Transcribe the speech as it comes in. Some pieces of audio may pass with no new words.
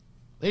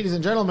Ladies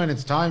and gentlemen,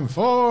 it's time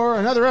for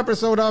another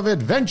episode of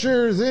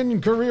Adventures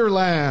in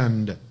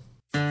Careerland.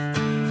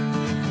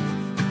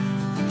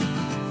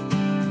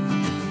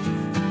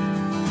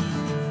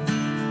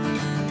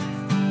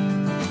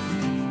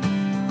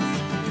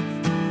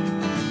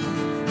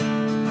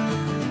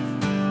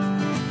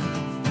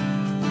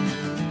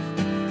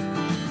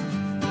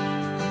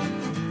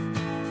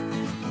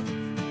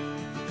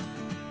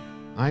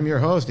 I'm your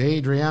host,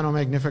 Adriano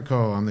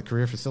Magnifico. I'm the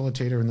career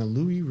facilitator in the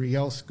Louis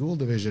Riel School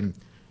Division,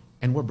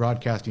 and we're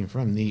broadcasting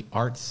from the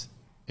Arts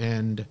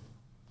and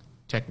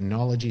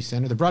Technology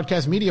Center, the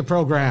Broadcast Media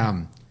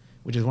Program,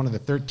 which is one of the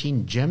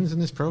 13 gems in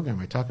this program.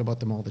 I talk about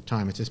them all the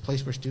time. It's this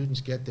place where students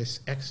get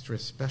this extra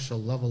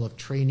special level of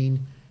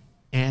training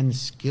and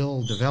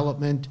skill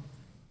development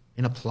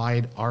in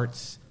applied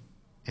arts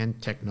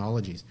and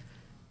technologies.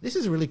 This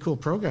is a really cool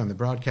program, the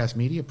Broadcast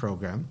Media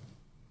Program.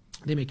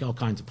 They make all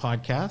kinds of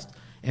podcasts.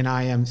 And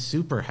I am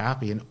super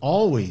happy and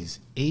always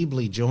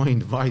ably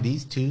joined by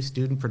these two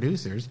student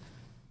producers,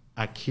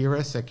 Akira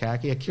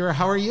Sakaki. Akira,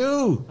 how are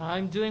you?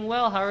 I'm doing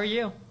well. How are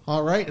you?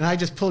 All right. And I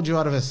just pulled you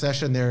out of a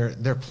session.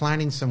 They're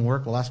planning some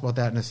work. We'll ask about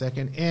that in a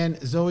second. And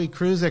Zoe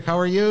Kruzik, how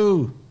are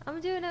you?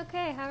 I'm doing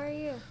okay. How are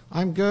you?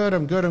 I'm good.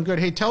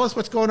 Hey, tell us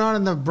what's going on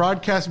in the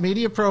Broadcast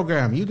Media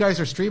Program. You guys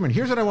are streaming.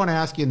 Here's what I want to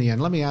ask you in the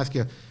end. Let me ask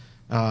you,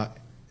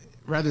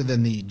 rather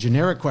than the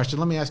generic question,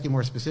 let me ask you a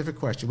more specific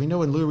question. We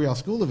know in Louis Riel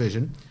School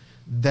Division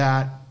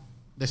that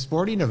the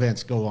sporting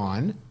events go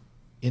on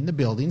in the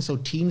building, so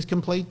teams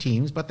can play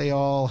teams, but they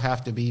all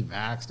have to be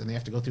vaxxed and they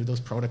have to go through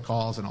those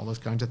protocols and all those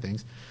kinds of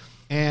things.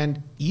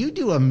 And you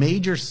do a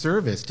major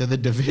service to the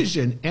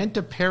division and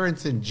to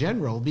parents in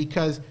general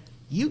because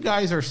you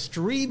guys are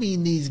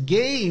streaming these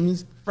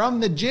games from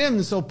the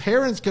gym so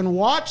parents can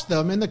watch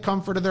them in the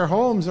comfort of their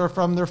homes or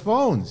from their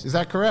phones. Is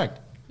that correct?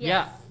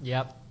 Yes. Yeah.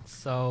 Yep.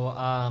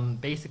 So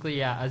basically,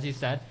 yeah, as you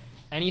said,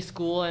 any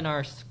school in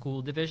our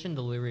school division,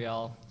 the Louis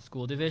Riel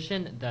School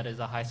Division, that is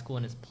a high school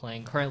and is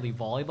playing currently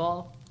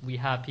volleyball, we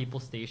have people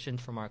stationed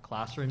from our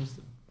classrooms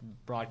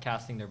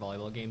broadcasting their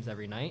volleyball games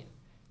every night.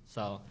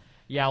 So,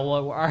 yeah,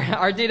 well,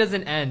 our day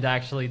doesn't end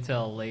actually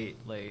till late.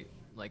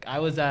 Like, I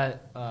was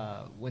at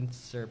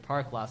Windsor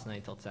Park last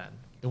night till 10.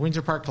 The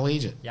Windsor Park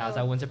Collegiate. Yeah, I was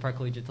at Windsor Park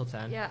Collegiate till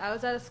 10. Yeah, I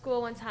was at a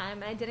school one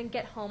time, and I didn't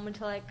get home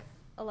until like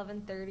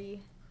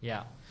 11:30.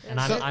 Yeah, It and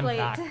was I'm late.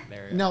 back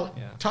there. Now,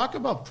 Yeah. talk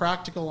about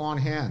practical on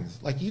hands.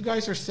 Like, you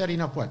guys are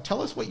setting up what?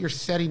 Tell us what you're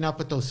setting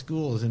up at those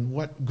schools and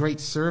what great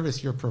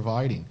service you're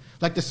providing.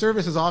 Like, the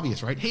service is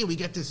obvious, right? Hey, we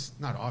get this,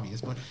 not obvious,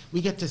 but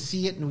we get to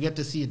see it and we get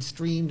to see it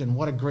streamed, and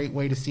what a great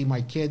way to see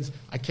my kids.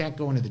 I can't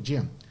go into the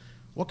gym.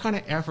 What kind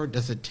of effort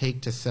does it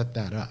take to set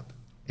that up?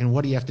 And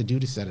what do you have to do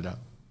to set it up?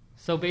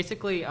 So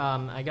basically,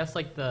 I guess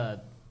like the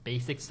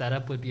basic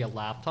setup would be a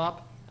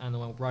laptop and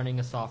then running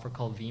a software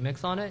called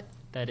vMix on it.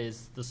 That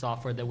is the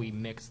software that we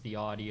mix the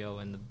audio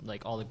and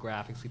like all the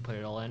graphics, we put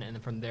it all in, and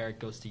then from there it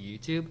goes to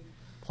YouTube,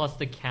 plus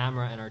the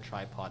camera and our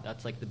tripod.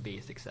 That's like the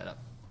basic setup.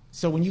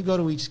 So when you go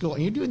to each school,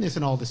 and you're doing this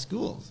in all the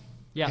schools,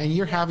 Yeah. and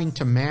you're having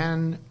to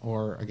man,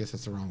 or I guess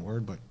that's the wrong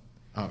word, but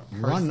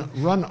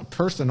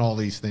person all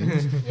these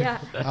things.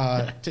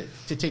 Yeah.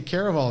 To take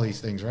care of all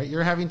these things, right?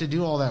 You're having to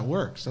do all that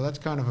work, so that's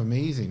kind of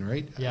amazing,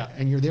 right? Yeah.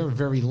 And you're there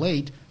very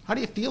late. How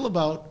do you feel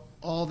about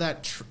all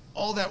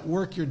that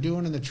work you're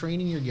doing and the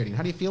training you're getting?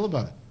 How do you feel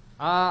about it?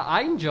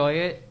 I enjoy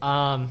it.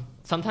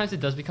 Sometimes it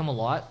does become a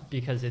lot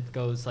because it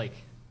goes like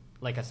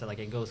I said, like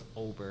it goes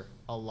over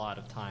a lot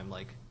of time.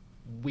 Like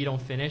we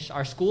don't finish.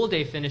 Our school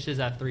day finishes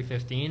at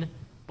 3:15,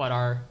 but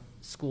our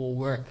school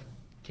work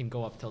can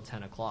go up till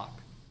 10 o'clock.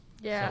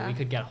 Yeah. So we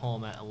could get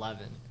home at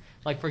 11.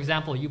 Like, for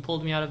example, you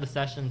pulled me out of the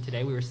session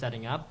today we were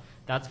setting up.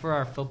 That's for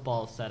our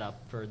football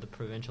setup for the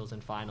provincials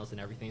and finals and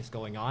everything that's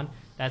going on.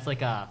 That's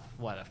like a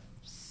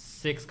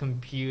 6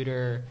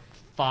 computer,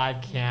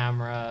 5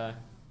 camera,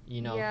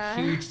 Yeah.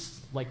 huge,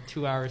 like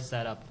 2-hour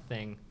setup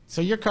thing.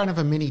 So you're kind of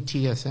a mini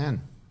TSN.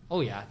 Oh,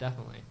 yeah,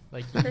 definitely.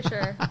 Like, For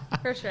sure.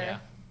 For sure. Yeah.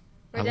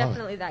 We're I love it.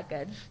 definitely that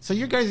good. So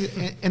you guys,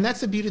 and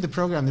that's the beauty of the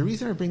program. The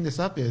reason I bring this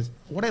up is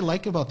what I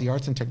like about the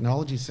Arts and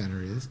Technology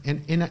Center is,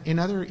 and in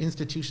other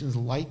institutions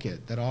like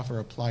it that offer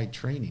applied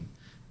training,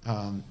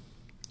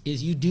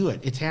 is you do it.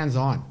 It's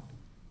hands-on.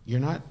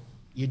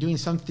 You're doing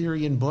some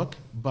theory in book,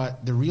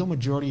 but the real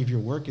majority of your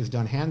work is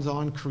done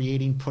hands-on,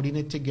 creating, putting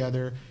it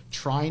together,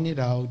 trying it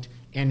out,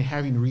 and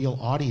having real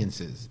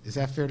audiences. Is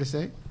that fair to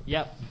say?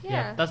 Yep.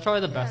 Yeah. That's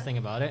probably the best Yeah. thing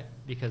about it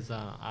because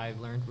I've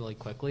learned really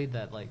quickly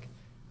that, like,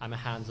 I'm a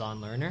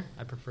hands-on learner.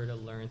 I prefer to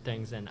learn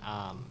things and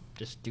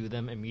just do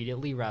them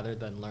immediately rather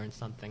than learn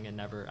something and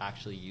never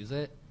actually use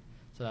it.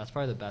 So that's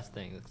probably the best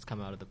thing that's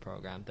come out of the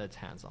program that's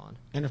hands-on.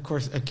 And of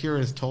course, Akira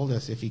has told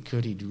us if he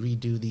could, he'd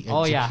redo the education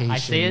Oh, yeah. I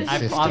say it. I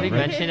system, probably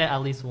right? mention it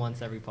at least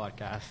once every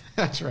podcast.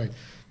 That's right.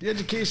 The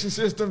education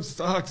system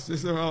sucks.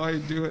 This is how I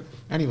do it.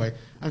 Anyway,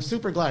 I'm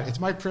super glad. It's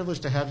my privilege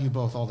to have you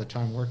both all the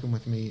time working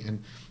with me,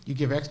 and you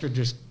give extra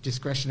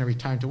discretionary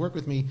time to work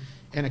with me.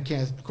 And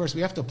of course,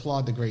 we have to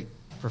applaud the great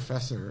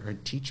professor or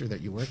teacher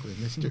that you work with,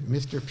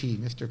 Mr. P,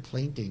 Mr.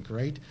 Plaintink,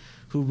 right?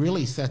 Who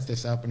really sets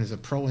this up and is a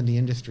pro in the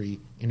industry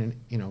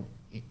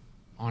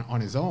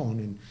on his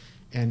own,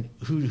 and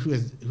who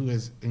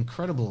has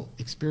incredible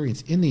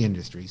experience in the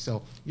industry.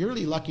 So you're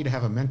really lucky to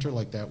have a mentor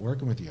like that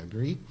working with you.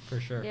 Agree? For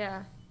sure.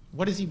 Yeah.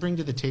 What does he bring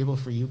to the table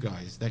for you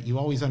guys that you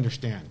always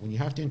understand? When you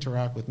have to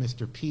interact with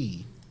Mr.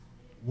 P,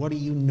 what do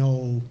you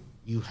know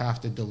you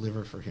have to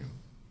deliver for him?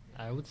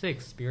 I would say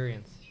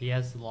experience. He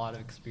has a lot of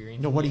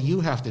experience. No, what do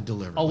you have to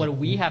deliver? Oh, what do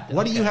we have to?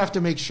 What do you have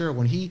to make sure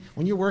when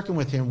you're working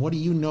with him? What do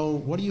you know?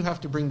 What do you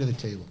have to bring to the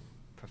table?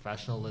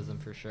 Professionalism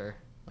for sure.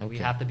 Like, we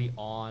Okay. have to be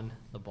on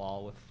the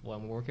ball with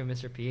when we're working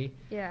with Mr. P.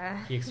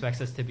 Yeah. He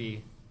expects us to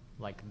be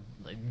like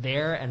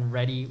there and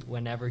ready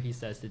whenever he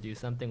says to do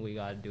something. We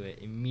got to do it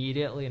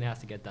immediately, and it has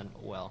to get done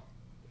well.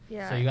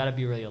 Yeah. So you got to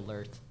be really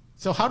alert.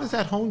 So how does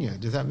that hone you?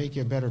 Does that make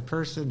you a better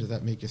person? Does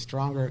that make you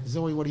stronger?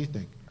 Zoe, what do you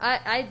think?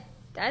 I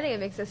think it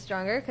makes us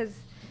stronger because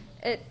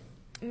it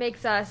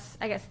makes us,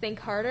 I guess, think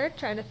harder,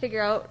 trying to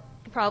figure out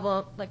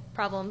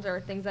problems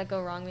or things that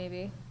go wrong,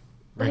 maybe.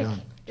 Right Like,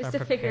 on. just Try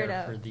to figure it prepare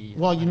out. for the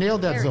Well, you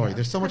nailed that, There we Zoe. go.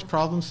 There's so much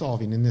problem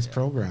solving in this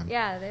program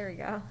Yeah, there we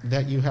go.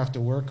 that you have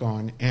to work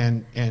on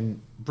and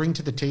bring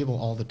to the table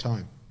all the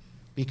time,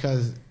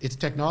 because it's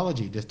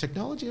technology. Does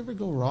technology ever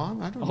go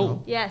wrong? I don't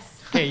know.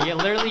 Yes. Okay, yeah,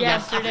 literally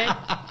Yes.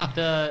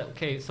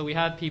 yesterday. So we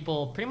had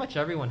people. Pretty much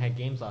everyone had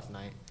games last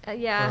night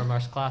Yeah. from our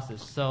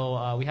classes.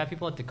 So we had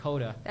people at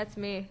Dakota. That's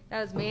me.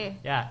 That was me.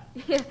 Yeah,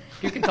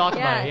 you can talk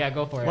about it. Yeah,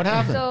 go for it. What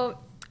happened? So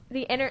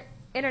the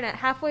internet,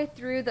 halfway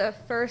through the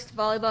first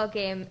volleyball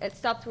game, it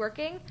stopped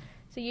working.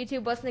 So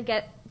YouTube wasn't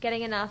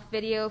getting enough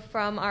video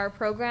from our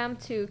program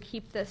to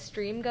keep the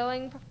stream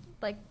going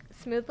like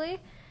smoothly.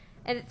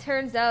 And it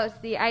turns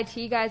out the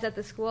IT guys at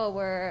the school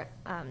were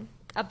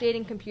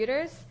updating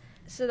computers,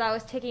 so that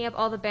was taking up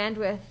all the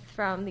bandwidth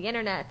from the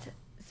internet.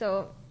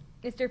 So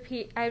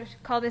I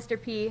called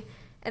Mr. P,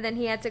 and then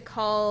he had to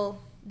call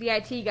the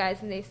IT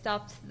guys, and they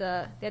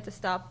had to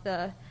stop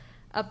the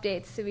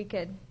updates so we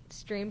could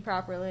stream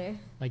properly.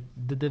 Like,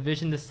 the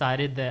division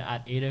decided that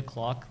at 8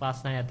 o'clock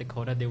last night at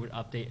Dakota, they would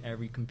update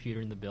every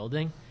computer in the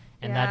building.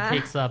 And that Yeah.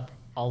 takes up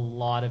a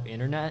lot of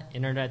internet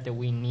that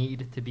we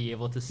need to be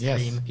able to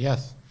stream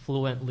Yes.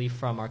 fluently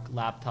from our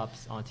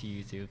laptops onto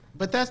YouTube.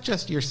 But that's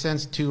just your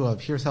sense, too,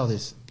 of here's how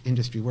this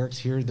industry works.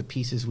 Here are the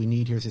pieces we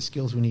need. Here's the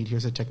skills we need.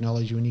 Here's the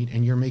technology we need.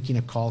 And you're making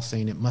a call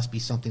saying it must be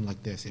something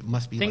like this. It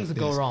must be Things like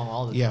go this. wrong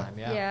all the Yeah. time.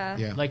 Yeah.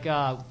 Yeah. Like,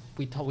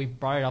 we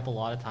brought it up a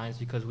lot of times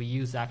because we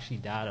use actually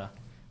data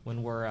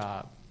when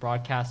we're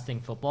broadcasting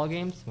football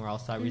games. We're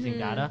also using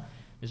data.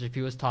 Mr.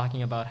 P was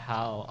talking about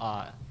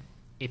how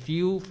if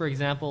you, for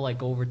example, like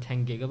go over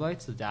 10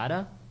 gigabytes of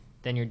data,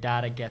 then your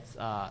data gets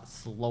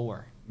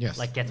slower. Yes.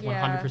 Like gets Yeah.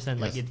 100%.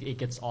 Like Yes. it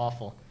gets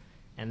awful,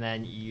 and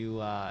then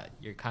you're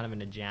kind of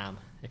in a jam.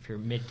 If you're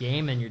mid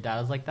game and your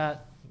data's like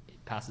that,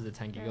 it passes the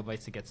 10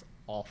 gigabytes, it gets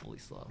awfully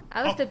slow.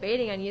 I was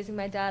debating on using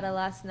my data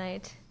last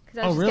night because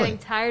I Oh, was just really? getting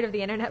tired of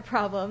the internet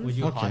problems. Would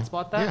you Okay.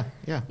 hotspot that?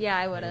 Yeah. Yeah,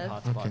 I You would have.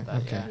 hotspot Okay. that,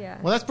 Okay. yeah. Yeah.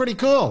 Well, that's pretty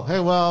cool. Hey,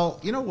 well,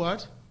 you know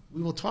what?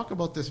 We will talk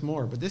about this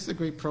more, but this is a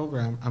great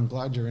program. I'm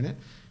glad you're in it.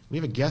 We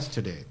have a guest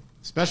today,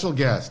 special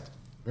guest.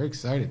 Very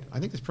excited. I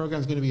think this program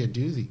is going to be a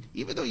doozy,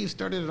 even though you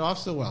started it off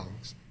so well.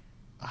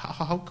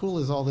 How cool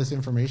is all this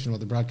information about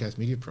the broadcast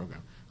media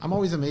program? I'm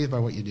always amazed by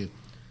what you do.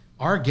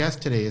 Our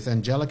guest today is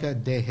Angelica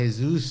De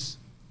Jesus.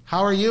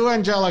 How are you,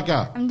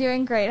 Angelica? I'm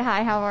doing great.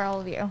 Hi, how are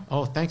all of you?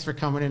 Oh, thanks for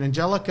coming in.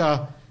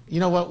 Angelica, you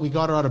know what? We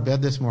got her out of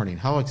bed this morning.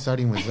 How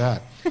exciting was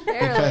that?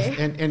 Barely.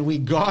 And we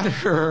got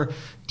her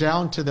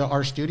down to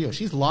our studio.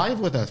 She's live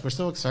with us. We're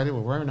so excited.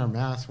 We're wearing our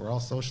masks. We're all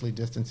socially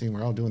distancing.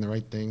 We're all doing the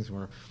right things.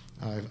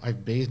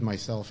 I've bathed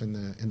myself in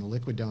the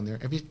liquid down there.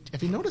 Have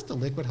you noticed the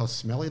liquid? How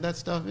smelly that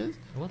stuff is?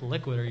 What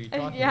liquid are you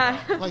talking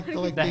Yeah. about? Like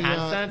The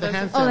hand the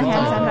hand sanitizer? Oh, the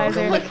hand sanitizer. sanitizer.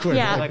 The liquid.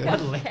 Yeah. Like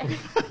what liquid?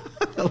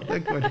 The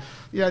liquid.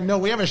 Yeah, no,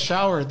 we have a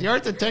shower at the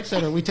Arts and Tech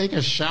Center. We take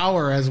a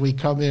shower as we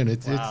come in.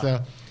 It's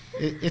Wow.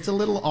 it's a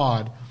little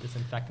odd.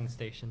 Disinfecting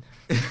station.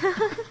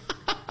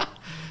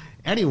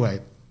 Anyway,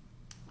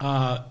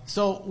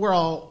 so we're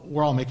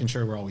all making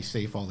sure we're always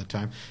safe all the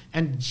time.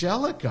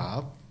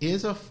 Angelica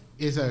is a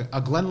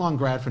Glenlawn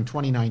grad from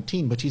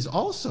 2019, but she's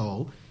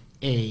also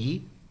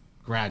a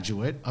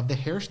graduate of the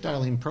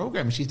hairstyling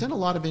program. She's done a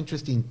lot of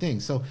interesting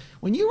things. So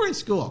when you were in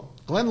school,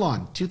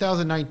 Glenlawn,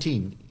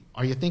 2019,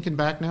 are you thinking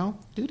back now?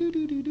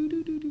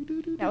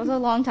 That was a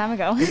long time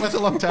ago. It was a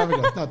long time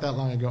ago. It's not that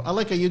long ago. I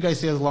like how you guys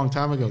say it was a long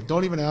time ago.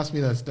 Don't even ask me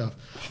that stuff.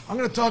 I'm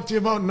going to talk to you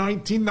about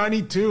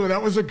 1992.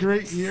 That was a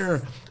great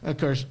year. Of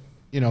course,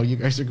 you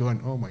guys are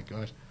going, oh my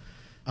gosh.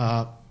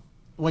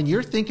 When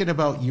you're thinking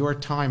about your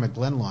time at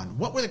Glenlawn,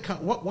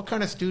 what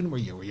kind of student were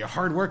you? Were you a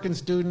hardworking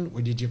student?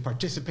 Or did you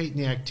participate in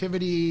the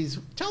activities?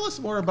 Tell us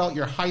more about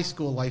your high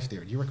school life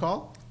there. Do you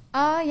recall?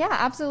 Yeah,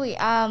 absolutely.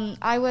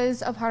 I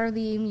was a part of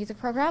the music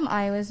program.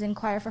 I was in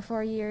choir for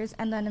 4 years,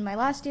 and then in my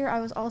last year, I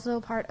was also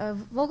part of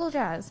vocal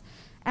jazz.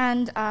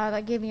 And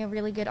that gave me a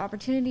really good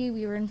opportunity.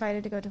 We were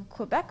invited to go to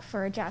Quebec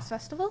for a jazz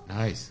festival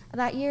Nice.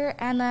 that year,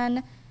 and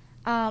then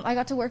I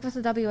got to work with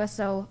the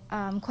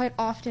WSO quite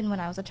often when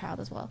I was a child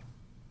as well.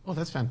 Oh,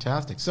 that's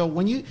fantastic. So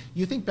when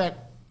you think back,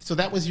 so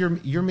that was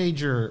your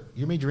major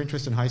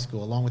interest in high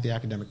school, along with the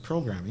academic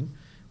programming,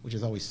 which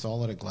is always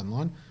solid at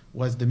Glenlawn,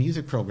 was the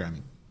music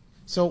programming.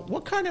 So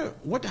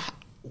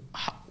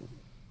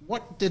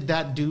what did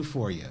that do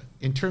for you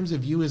in terms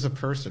of you as a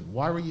person?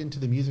 Why were you into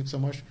the music so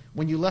much?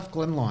 When you left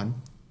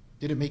Glenlawn,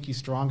 did it make you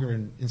stronger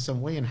in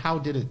some way, and how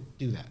did it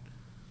do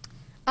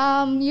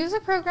that?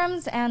 Music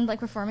programs and like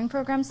performing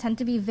programs tend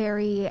to be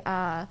very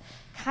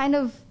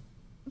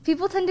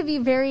people tend to be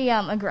very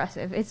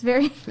aggressive. It's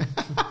very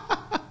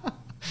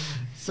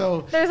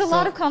So there's a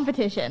lot of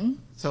competition.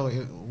 So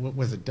what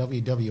was it,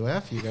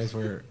 WWF? You guys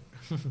were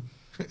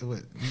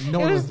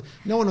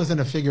no one was in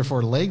a figure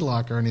four leg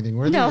lock or anything,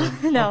 were they?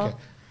 No. Okay.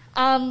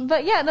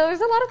 But yeah, there was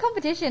a lot of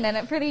competition, and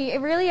it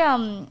really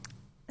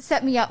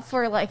set me up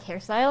for like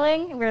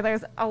hairstyling, where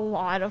there's a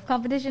lot of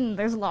competition.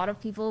 There's a lot of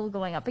people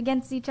going up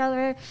against each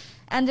other,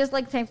 and just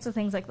like types of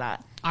things like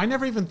that. I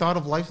never even thought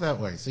of life that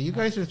way. So you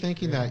guys are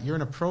thinking that you're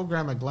in a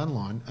program at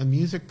Glenlawn, a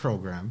music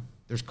program.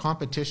 There's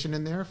competition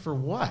in there for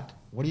what?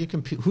 What are you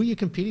who are you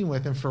competing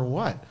with, and for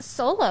what?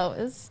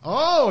 Solos.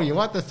 Oh, you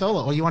want the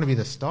solo? Oh, you want to be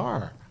the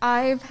star?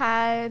 I've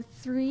had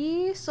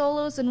 3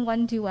 solos and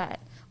 1 duet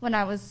when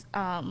I was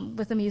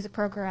with the music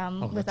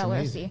program with that's LRC.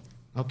 amazing.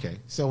 Okay,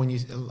 so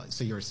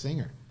you're a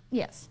singer.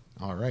 Yes.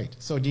 All right.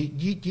 So do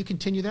you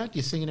continue that? Do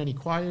you sing in any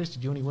choirs? Do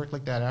you do any work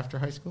like that after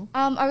high school?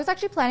 I was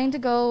actually planning to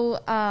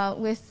go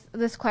with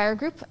this choir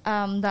group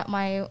that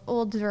my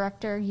old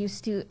director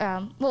used to.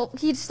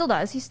 He still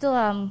does. He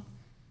still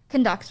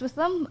conducts with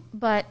them,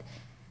 but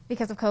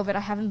because of COVID, I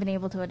haven't been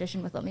able to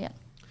audition with them yet.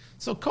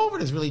 So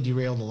COVID has really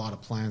derailed a lot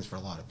of plans for a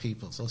lot of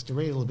people. So it's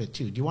derailed a little bit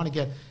too. Do you want to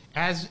get,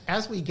 as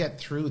we get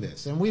through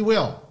this, and we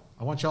will,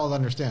 I want you all to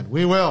understand,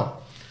 we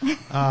will.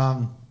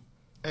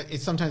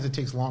 Sometimes it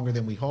takes longer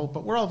than we hope,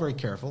 but we're all very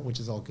careful, which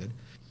is all good.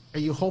 Are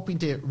you hoping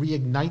to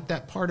reignite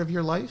that part of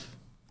your life?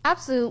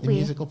 Absolutely. The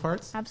musical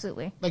parts?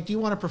 Absolutely. Like, do you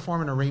want to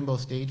perform in a rainbow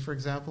stage, for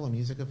example, a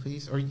musical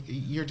piece? Or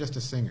you're just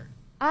a singer?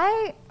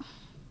 I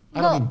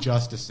don't mean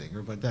just a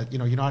singer, but that, you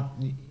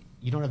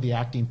don't have the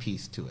acting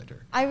piece to it.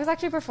 Or I was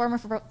actually a performer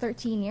for about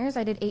 13 years.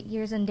 I did 8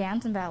 years in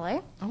dance and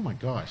ballet. Oh my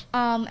gosh.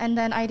 And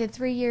then I did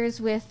 3 years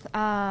with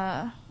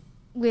Highbury's,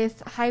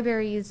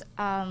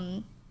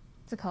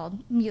 what's it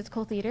called?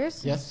 Musical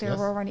theaters. Yes, They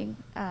were running.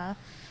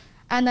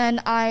 And then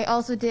I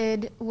also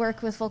did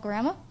work with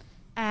Folklorama.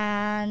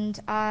 And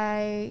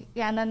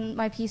then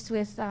my piece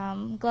with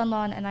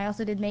Glenlawn, and I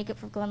also did makeup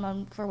for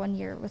Glenlawn for 1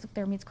 year with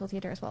their musical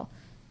theater as well.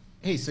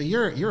 Hey, so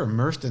you're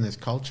immersed in this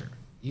culture.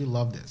 You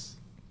love this.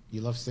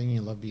 You love singing.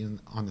 You love being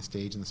on the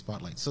stage in the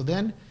spotlight. So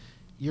then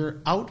you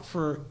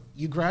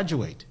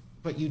graduate,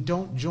 but you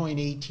don't join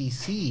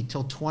ATC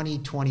till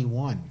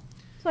 2021.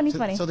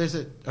 2020. So there's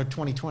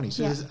 2020.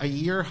 So there's a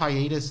year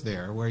hiatus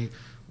there where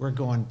we're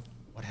going,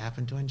 what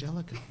happened to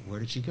Angelica? Where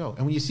did she go?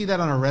 And when you see that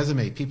on a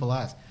resume, people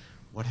ask,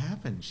 what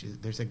happened?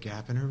 There's a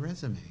gap in her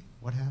resume.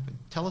 What happened?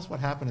 Tell us what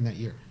happened in that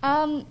year.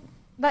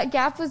 That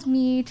gap was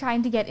me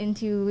trying to get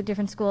into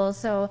different schools.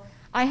 So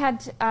I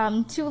had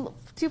two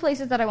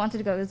places that I wanted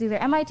to go. It was either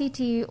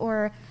MITT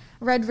or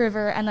Red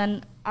River, and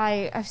then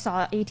I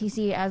saw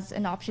ATC as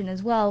an option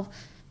as well,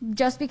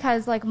 just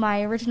because like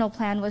my original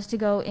plan was to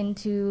go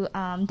into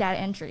data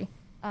entry.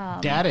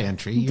 Data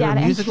entry? You're a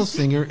musical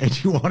singer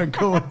and you want to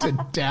go into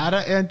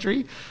data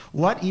entry?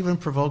 What even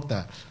provoked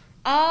that?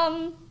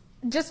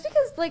 Just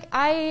because like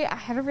I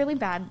had a really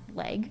bad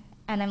leg,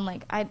 and I'm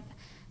like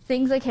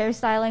things like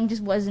hairstyling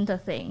just wasn't a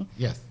thing.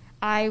 Yes.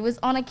 I was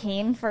on a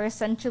cane for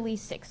essentially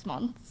 6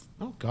 months.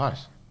 Oh gosh.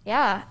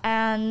 Yeah,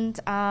 and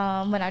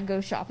when I'd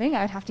go shopping,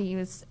 I'd have to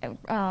use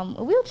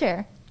a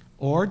wheelchair.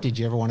 Or did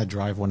you ever want to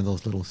drive one of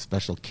those little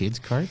special kids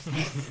carts?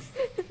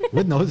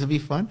 Wouldn't those be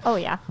fun? Oh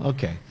yeah.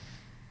 Okay.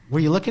 Were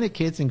you looking at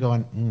kids and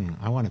going,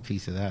 I want a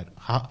piece of that?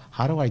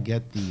 How do I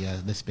get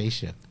the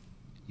spaceship?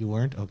 You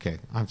weren't? Okay,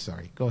 I'm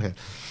sorry. Go ahead.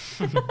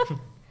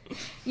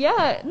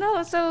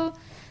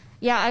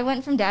 I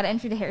went from data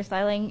entry to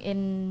hairstyling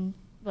in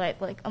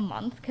like a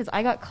month, because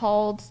I got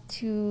called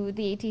to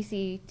the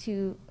ATC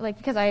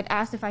because I had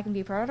asked if I can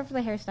be part of the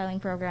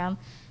hairstyling program,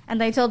 and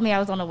they told me I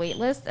was on a wait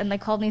list, and they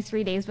called me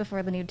 3 days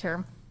before the new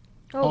term.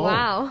 Oh,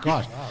 wow.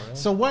 Gosh. Wow, really?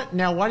 So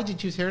why did you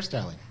choose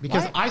hairstyling?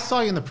 Because I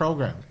saw you in the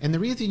program, and the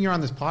reason you're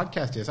on this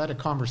podcast is I had a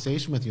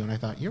conversation with you, and I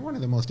thought, you're one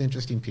of the most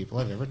interesting people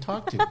I've ever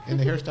talked to in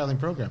the hairstyling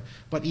program,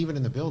 but even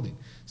in the building.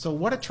 So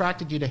what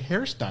attracted you to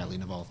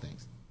hairstyling of all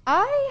things?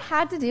 I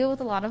had to deal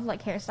with a lot of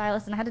like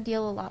hairstylists, and I had to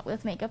deal a lot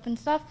with makeup and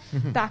stuff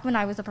back when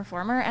I was a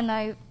performer, and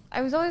I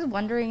was always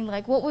wondering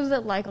like what was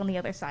it like on the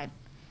other side.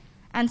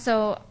 And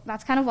so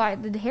that's kind of why I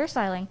did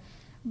hairstyling.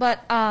 But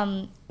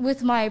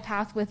with my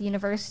path with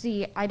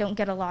university, I don't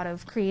get a lot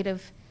of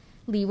creative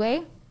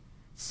leeway.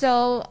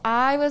 So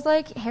I was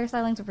like,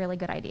 hairstyling's a really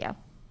good idea.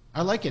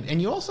 I like it.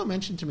 And you also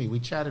mentioned to me,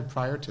 we chatted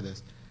prior to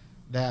this,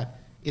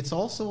 that it's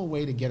also a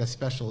way to get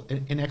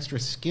an extra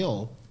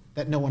skill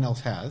that no one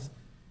else has.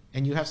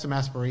 And you have some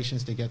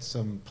aspirations to get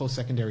some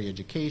post-secondary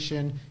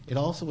education. It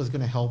also was going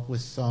to help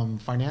with some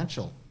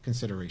financial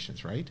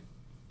considerations, right?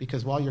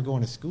 Because while you're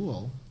going to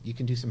school, you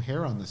can do some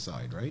hair on the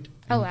side, right?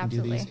 And Oh, you can do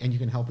absolutely. and you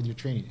can help with your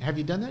training. Have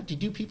you done that? Do you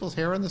do people's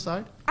hair on the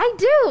side? I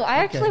do.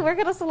 I Okay. actually work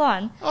at a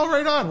salon. Oh,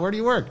 right on. Where do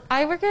you work?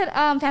 I work at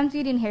Pam's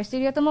Beauty and Hair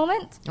Studio at the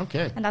moment,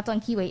 Okay. and that's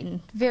on Keewatin,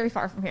 very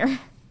far from here.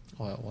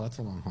 Well, that's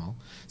a long haul.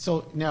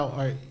 So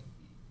now,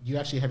 you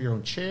actually have your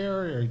own chair,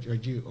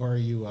 or are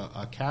you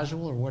a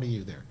casual, or what are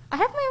you there? I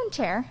have my own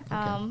chair.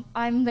 Okay.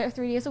 I'm there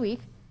 3 days a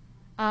week,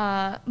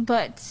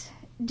 but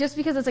just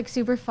because it's like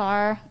super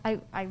far,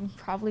 I'm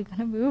probably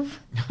gonna move.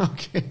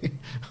 Okay.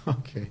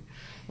 Okay.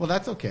 Well,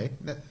 that's okay.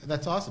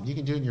 That's awesome. You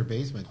can do it in your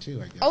basement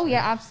too, I guess. Oh right?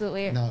 yeah,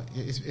 absolutely. Now,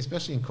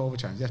 especially in COVID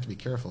times, you have to be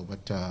careful.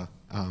 But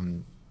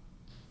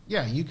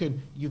yeah,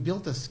 you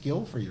built a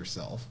skill for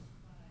yourself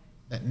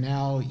that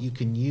now you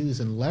can use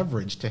and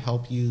leverage to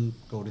help you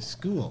go to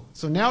school.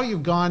 So now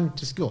you've gone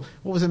to school.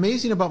 What was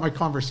amazing about my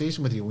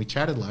conversation with you when we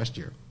chatted last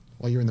year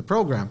while you were in the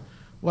program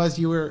was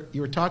you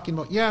were talking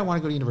about, I want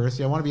to go to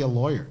university. I want to be a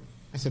lawyer.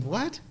 I said,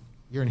 what?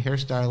 You're in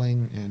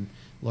hairstyling and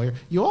lawyer.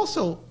 You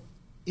also,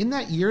 in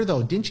that year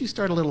though, didn't you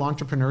start a little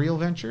entrepreneurial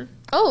venture?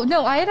 Oh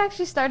no, I had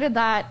actually started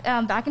that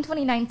back in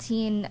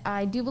 2019.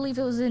 I do believe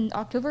it was in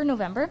October,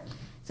 November.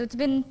 So it's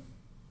been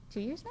 2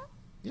 years now.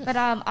 Yes. But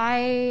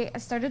I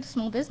started a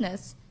small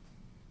business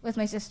with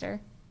my sister.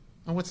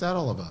 And what's that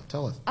all about?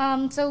 Tell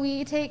us. So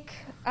we take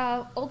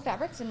old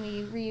fabrics and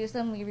we reuse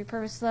them, we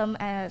repurpose them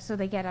so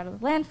they get out of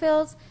the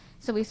landfills.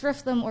 So we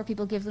thrift them or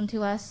people give them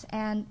to us.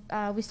 And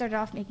we started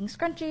off making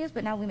scrunchies,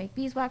 but now we make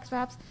beeswax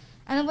wraps.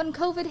 And then when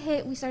COVID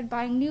hit, we started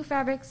buying new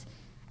fabrics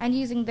and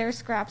using their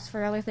scraps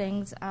for other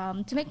things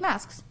to make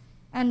masks.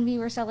 And we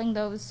were selling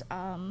those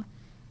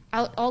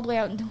out all the way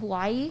out into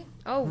Hawaii.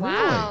 Oh, Really?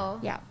 wow.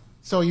 Yeah.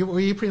 So were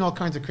you putting all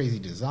kinds of crazy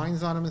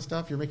designs on them and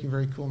stuff? You're making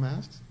very cool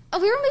masks?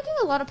 We were making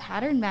a lot of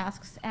pattern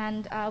masks,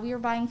 and we were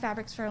buying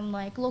fabrics from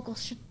like local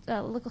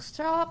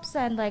shops,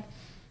 and like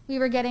we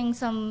were getting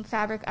some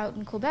fabric out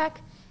in Quebec.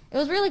 It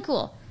was really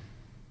cool.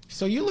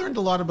 So you learned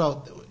a lot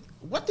about,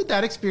 what did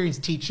that experience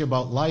teach you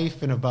about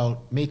life and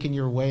about making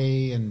your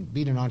way and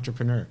being an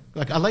entrepreneur?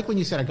 Like, I like when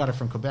you said I got it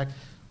from Quebec.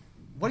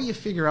 What do you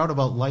figure out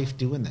about life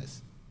doing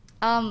this?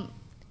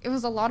 It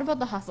was a lot about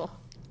the hustle.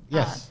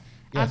 Yes.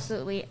 Yes.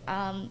 Absolutely.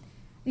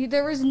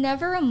 There was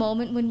never a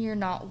moment when you're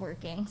not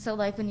working. So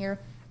like when you're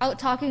out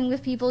talking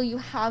with people, you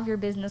have your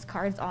business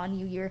cards on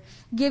you. You're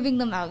giving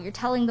them out. You're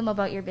telling them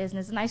about your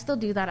business, and I still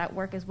do that at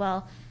work as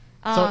well.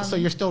 So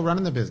you're still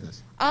running the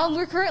business?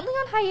 We're currently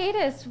on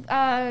hiatus.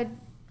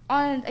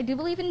 I do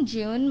believe in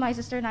June, my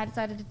sister and I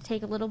decided to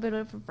take a little bit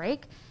of a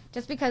break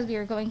just because we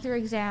were going through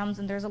exams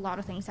and there's a lot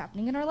of things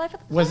happening in our life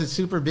at the Was time. it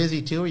super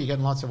busy too? Are you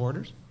getting lots of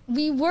orders?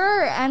 We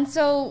were, and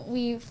so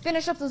we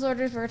finished up those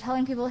orders. We were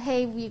telling people,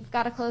 hey, we've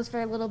got to close for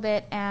a little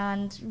bit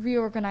and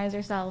reorganize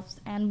ourselves.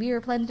 And we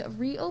were planning to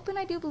reopen,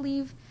 I do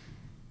believe,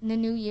 in the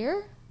new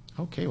year.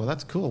 Okay, well,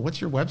 that's cool.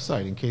 What's your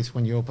website in case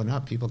when you open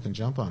up, people can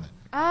jump on it?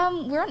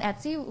 We're on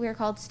Etsy. We're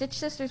called Stitch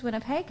Sisters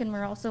Winnipeg, and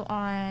we're also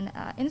on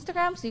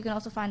Instagram, so you can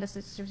also find us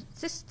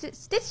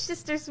Stitch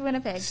Sisters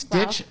Winnipeg.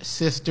 Stitch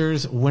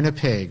Sisters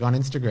Winnipeg on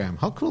Instagram.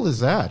 How cool is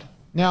that?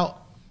 Now,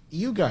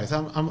 you guys,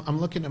 I'm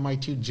looking at my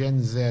two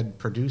Gen Z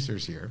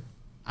producers here.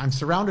 I'm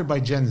surrounded by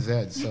Gen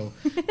Z, so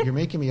you're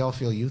making me all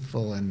feel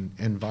youthful and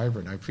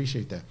vibrant. I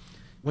appreciate that.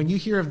 When you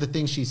hear of the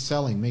things she's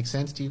selling, make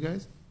sense to you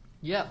guys?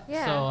 Yep.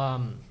 Yeah.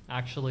 So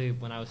actually,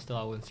 when I was still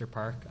at Windsor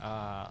Park,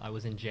 I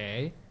was in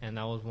JA, and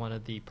that was one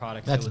of the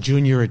products. That's that was,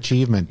 junior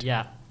achievement.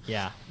 Yeah,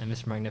 yeah. And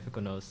Mr. Magnifico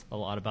knows a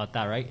lot about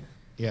that, right?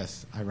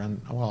 Yes, I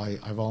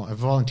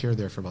volunteered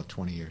there for about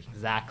 20 years.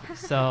 Exactly.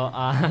 So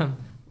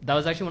that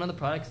was actually one of the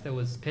products that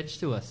was pitched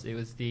to us. It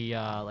was the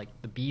like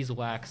the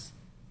beeswax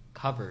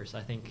covers.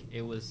 I think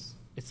it's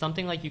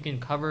something like you can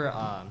cover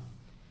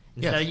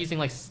instead Yes. of using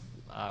like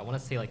I want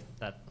to say like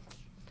that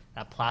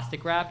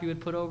plastic wrap you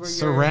would put over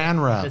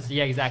Saran wrap.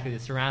 Yeah, exactly. The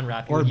saran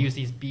wrap. You Or- would use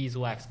these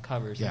beeswax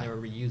covers, Yeah. and they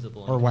were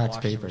reusable. Or and wax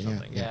wash them paper, or yeah,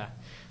 something. yeah.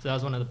 So that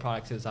was one of the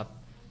products that was up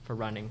for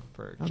running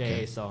for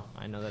Okay. JA. So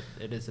I know that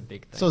it is a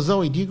big thing. So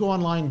Zoe, do you go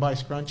online and buy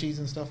scrunchies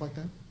and stuff like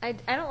that? I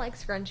don't like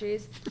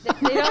scrunchies.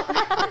 They don't,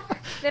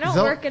 they don't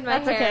Zo- work in my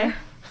That's hair. okay.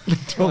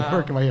 Don't Wow.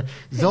 work in my hair.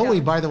 Zoe,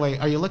 God. by the way,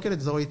 are you looking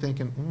at Zoe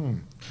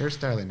thinking,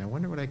 hairstyling, I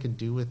wonder what I could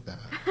do with that?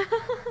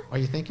 Are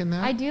you thinking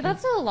that? I do that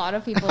to a lot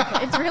of people.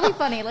 It's really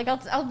funny. Like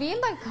I'll be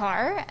in my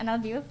car and I'll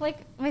be with like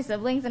my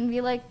siblings and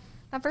be like,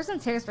 that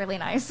person's hair is really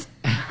nice.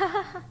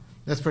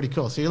 That's pretty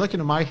cool. So you're looking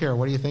at my hair.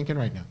 What are you thinking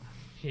right now?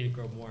 you need to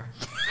grow more.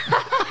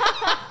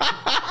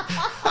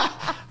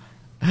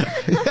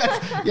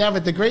 Yeah,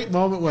 but the great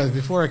moment was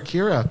before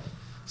Akira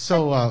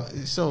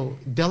so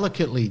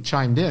delicately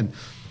chimed in.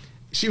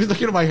 She was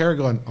looking at my hair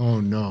going, oh,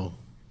 no.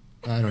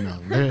 I don't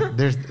know.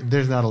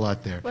 There's not a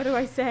lot there. What do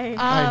I say?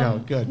 I know,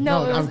 good.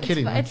 No, it I'm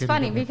kidding, I'm It's kidding,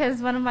 funny don't worry.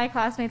 because one of my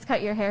classmates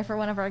cut your hair for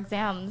one of our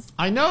exams.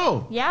 I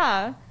know.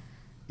 Yeah.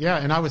 Yeah,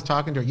 and I was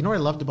talking to her. You know what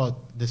I loved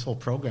about this whole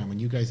program, when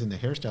you guys in the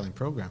hairstyling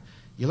program,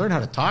 you learn how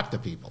to talk to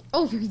people.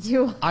 Oh, we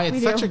do. I had We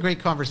such do. a great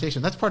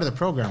conversation. That's part of the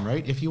program,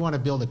 right? If you want to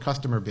build a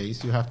customer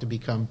base, you have to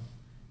become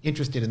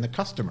interested in the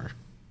customer,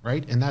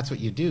 right? And that's what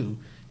you do.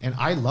 And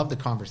I love the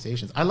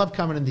conversations. I love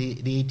coming in the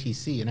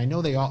ATC, and I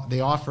know they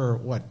offer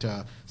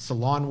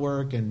salon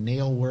work and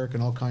nail work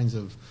and all kinds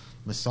of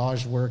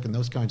massage work and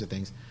those kinds of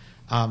things.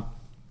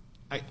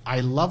 I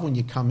love when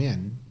you come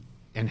in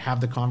and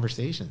have the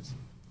conversations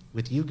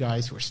with you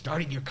guys who are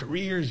starting your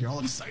careers. You're all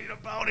excited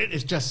about it.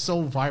 It's just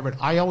so vibrant.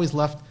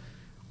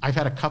 I've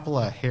had a couple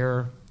of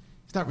hair.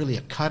 It's not really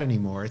a cut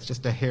anymore. It's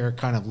just a hair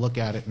kind of look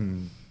at it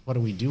and what do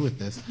we do with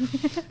this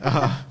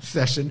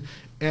session.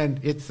 And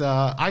it's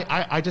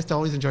I just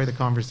always enjoy the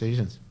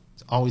conversations.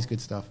 It's always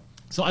good stuff.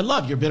 So I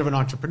love you're a bit of an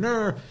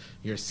entrepreneur.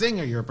 You're a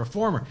singer. You're a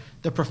performer.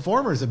 The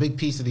performer is a big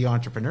piece of the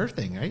entrepreneur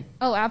thing, right?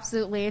 Oh,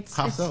 absolutely.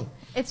 How so?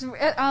 It's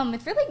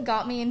really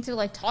got me into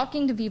like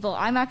talking to people.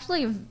 I'm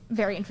actually a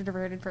very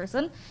introverted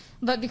person,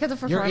 but because of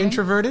performing, You're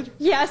introverted?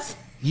 Yes.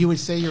 You would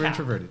say you're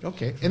introverted.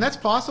 Okay. And that's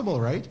possible,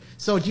 right?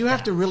 So do you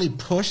have to really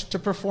push to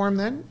perform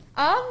then?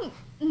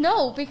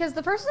 No, because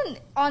the person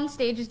on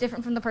stage is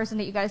different from the person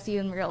that you guys see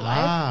in real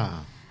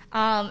life.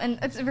 And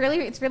it's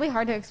really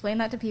hard to explain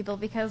that to people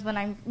because when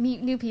I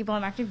meet new people,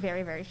 I'm actually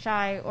very, very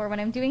shy. Or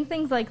when I'm doing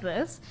things like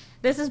this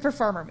is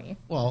performer me.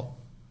 Well,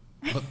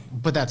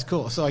 but that's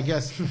cool. So I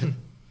guess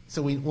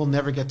so we'll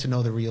never get to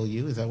know the real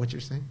you. Is that what you're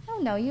saying? Oh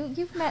no,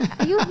 you've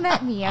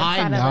met me outside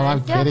I know,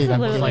 of this. I'm kidding.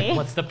 Absolutely. Like,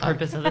 what's the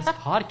purpose of this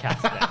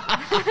podcast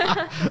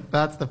then?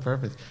 That's the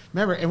purpose.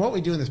 Remember, and what we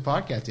do in this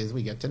podcast is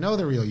we get to know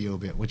the real you a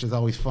bit, which is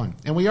always fun.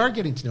 And we are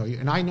getting to know you,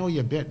 and I know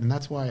you a bit, and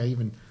that's why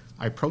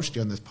I approached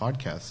you on this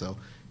podcast. So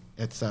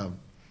it's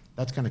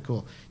that's kind of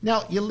cool.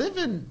 Now you live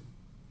in.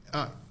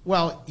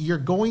 You're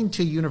going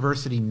to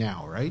university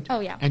now, right?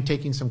 Oh yeah. And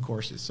taking some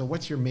courses. So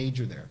what's your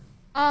major there?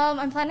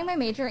 I'm planning my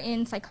major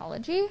in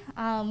psychology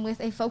with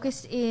a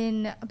focus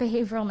in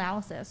behavioral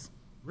analysis.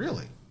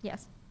 Really?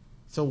 Yes.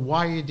 So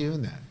why are you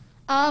doing that?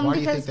 Why do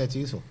you think that's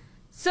useful?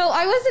 So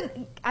I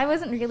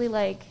wasn't really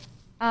like,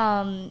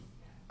 I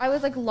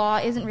was like, law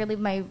isn't really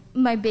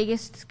my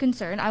biggest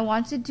concern. I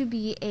wanted to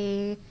be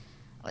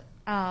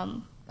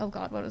oh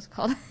God, what was it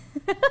called?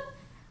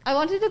 I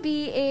wanted to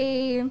be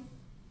a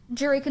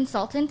jury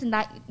consultant, and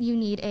that you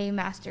need a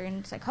master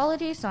in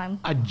psychology. So I'm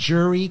a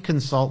jury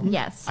consultant.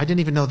 Yes. I didn't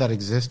even know that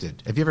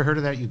existed. Have you ever heard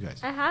of that, you guys?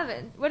 I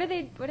haven't. What do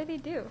they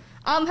do?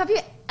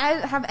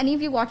 Have any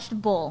of you watched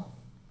Bull?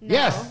 No.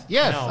 Yes.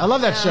 No. I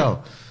love that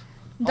show.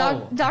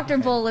 Dr.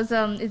 Okay. Bull is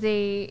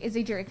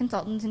a jury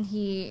consultant, and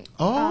he.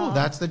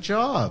 That's the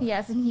job.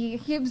 Yes, and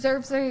he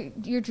observes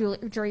your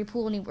jury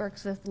pool, and he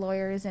works with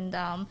lawyers, and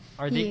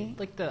Are they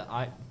like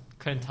I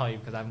couldn't tell you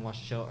because I haven't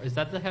watched the show. Is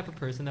that the type of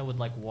person that would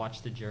like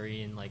watch the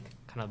jury and like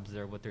kind of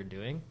observe what they're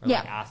doing, or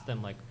like ask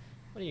them like,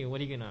 what are you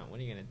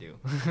gonna do?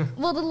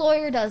 Well, the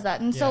lawyer does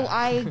that, and so Yeah.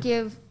 I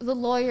give the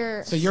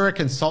lawyer. So you're a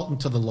consultant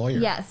to the lawyer.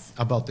 Yes.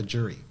 About the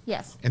jury.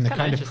 Yes. And the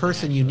Kinda kind of interesting,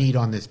 person you actually. need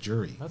on this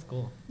jury. That's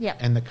cool. Yeah.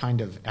 And the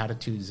kind of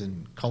attitudes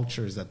and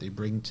cultures that they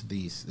bring to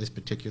this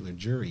particular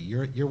jury.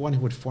 You're one who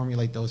would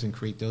formulate those and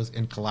create those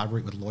and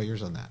collaborate with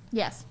lawyers on that.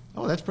 Yes.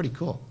 Oh, that's pretty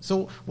cool.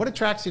 So what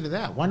attracts you to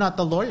that? Why not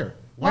the lawyer?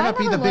 Why Why not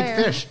be not the a big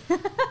lawyer? fish?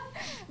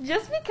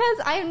 Just because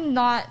I'm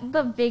not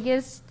the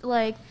biggest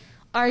like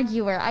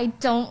arguer, I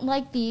don't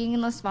like being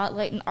in the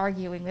spotlight and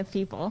arguing with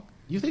people.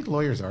 You think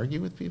lawyers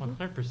argue with people?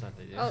 100%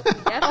 they do. Oh,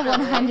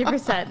 definitely.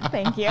 100%.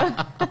 Thank you.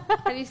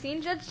 Have you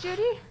seen Judge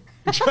Judy?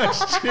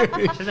 Judge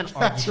Judy. She doesn't argue.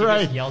 That's She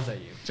right. just yells at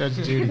you. Judge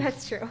Judy.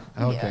 That's true.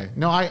 Okay. Yeah.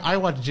 No, I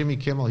watch Jimmy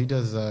Kimmel. He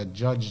does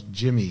Judge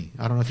Jimmy.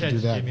 I don't know if you do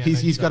Judge that. Jimmy, I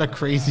He's know got a you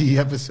crazy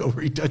episode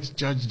where he does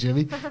Judge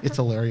Jimmy. It's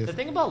hilarious. The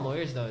thing about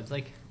lawyers though, it's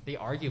like they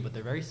argue, but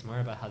they're very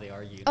smart about how they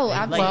argue. Oh,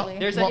 Like, absolutely.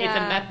 there's Well- it's a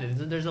Yeah.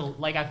 method. There's a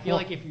like I feel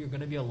like if you're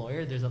gonna be a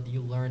lawyer,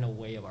 you learn a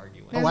way of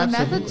arguing. There's Oh, a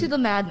method absolutely. to the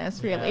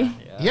madness, really.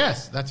 Yeah.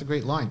 Yes, that's a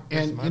great line.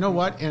 They're And smart you know people.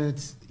 what?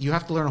 And you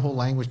have to learn a whole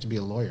language to be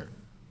a lawyer.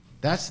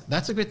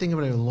 That's a good thing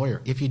about a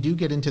lawyer. If you do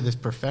get into this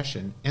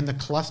profession, and the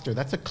cluster,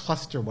 that's a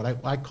cluster, what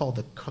I call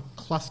the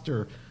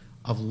cluster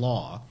of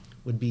law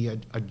would be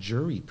a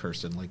jury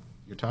person. Like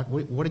you're talking,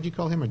 what did you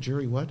call him? A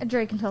jury what? A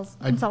jury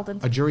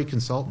consultant. A jury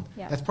consultant.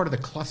 Yeah. That's part of the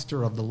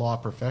cluster of the law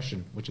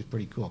profession, which is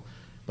pretty cool.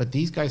 But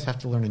these guys have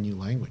to learn a new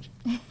language.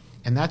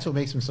 And that's what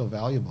makes them so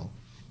valuable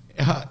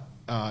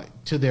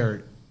to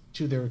their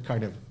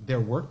kind of their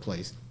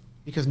workplace,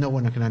 because no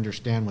one can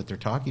understand what they're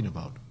talking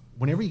about.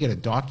 Whenever you get a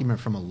document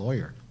from a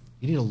lawyer,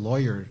 you need a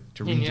lawyer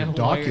to You read need your a lawyer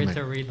document.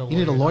 to read the You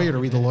need a lawyer lawyer to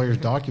read the document. lawyer's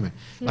document.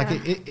 Like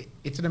Yeah.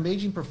 it's an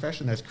amazing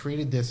profession that's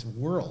created this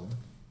world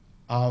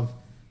of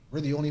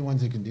we're the only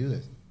ones that can do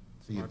this.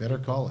 So you Smart better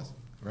people. call us,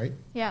 right?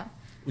 Yeah.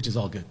 Which is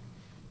all good.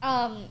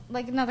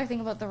 Like another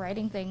thing about the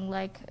writing thing,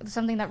 like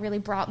something that really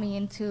brought me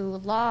into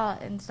law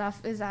and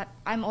stuff is that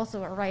I'm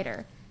also a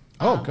writer.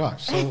 Oh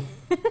gosh! So,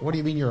 what do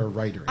you mean you're a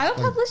writer? I'm a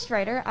Explain. published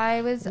writer.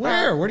 I was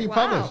Where? Where do you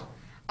Wow. publish?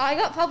 I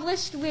got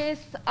published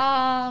with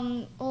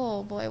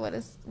oh boy, what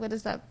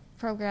is that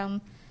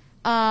program?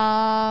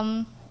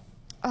 Oh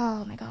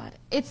my god,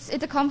 it's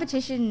a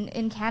competition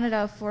in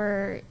Canada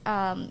for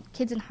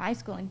kids in high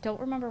school. I don't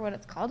remember what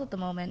it's called at the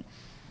moment.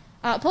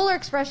 Polar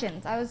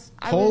Expressions. I was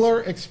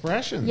Polar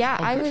Expressions. Yeah,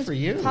 Oh, I good was for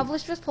you.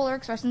 published with Polar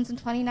Expressions in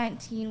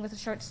 2019 with a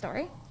short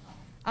story.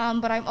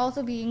 But I'm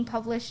also being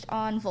published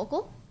on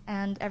Vocal,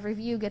 and every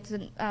view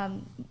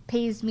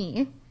pays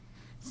me.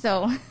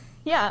 So,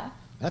 yeah.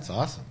 That's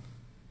awesome.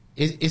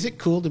 Is it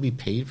cool to be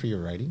paid for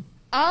your writing?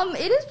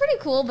 It is pretty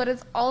cool, but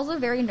it's also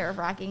very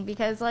nerve-wracking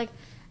because, like,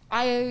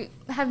 I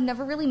have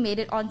never really made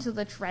it onto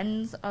the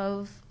trends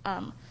of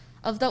the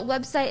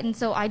website, and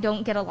so I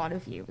don't get a lot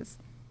of views.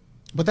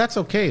 But that's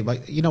okay.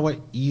 Like, you know what?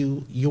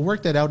 You'll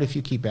work that out if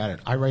you keep at it.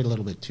 I write a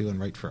little bit too, and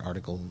write for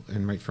articles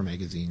and write for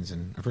magazines,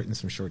 and I've written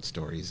some short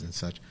stories and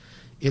such.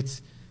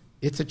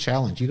 It's a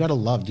challenge. You got to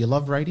love. Do you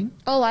love writing?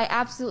 Oh, I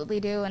absolutely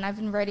do, and I've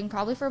been writing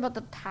probably for about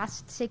the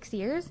past 6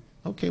 years.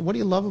 Okay. What do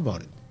you love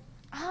about it?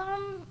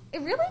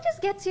 It really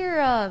just gets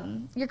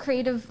your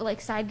creative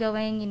like side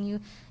going,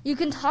 and you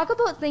can talk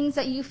about things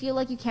that you feel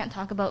like you can't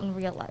talk about in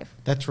real life.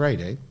 That's right,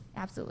 eh?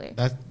 Absolutely.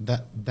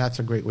 That's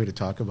a great way to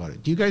talk about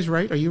it. Do you guys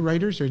write? Are you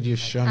writers or do you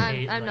shun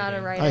it? I'm not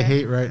a writer. I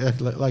hate writing.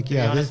 Like, To be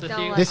yeah, honest with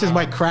you, this is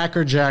my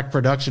Cracker Jack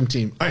production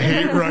team. I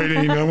hate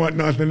writing. I want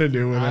nothing to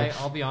do with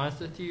it. I'll be honest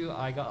with you.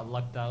 I got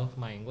lucked out with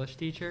my English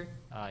teacher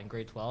in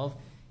grade 12.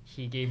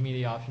 He gave me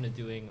the option of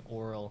doing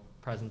oral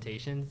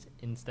presentations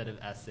instead of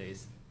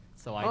essays.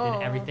 So I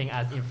did everything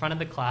as in front of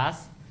the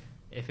class.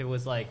 If it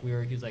was like he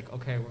was like,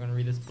 okay, we're gonna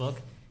read this book.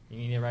 You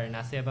need to write an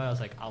essay about it. I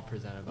was like, I'll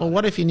present about it. Well,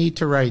 what if you need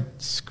to write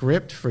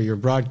script for your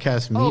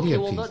broadcast media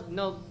piece?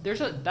 No,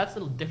 that's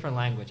a different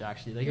language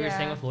actually. Like you were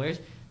saying with lawyers,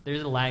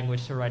 there's a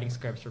language to writing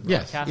scripts for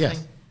broadcasting.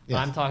 Yes. But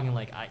I'm talking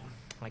like I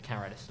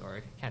can't write a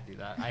story. Can't do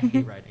that. I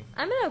hate writing.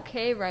 I'm an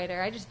okay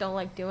writer. I just don't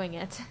like doing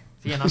it.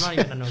 See, and I'm not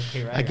even an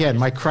okay writer. Again,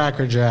 my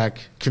Cracker Jack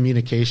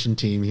communication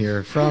team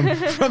here from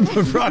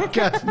the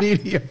broadcast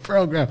media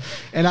program.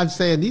 And I'm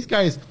saying these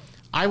guys,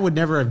 I would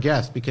never have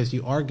guessed because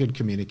you are good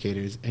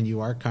communicators and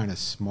you are kind of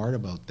smart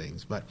about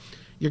things. But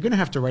you're going to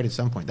have to write at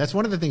some point. That's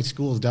one of the things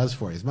schools does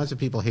for you. As much as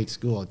people hate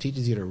school, it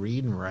teaches you to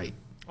read and write.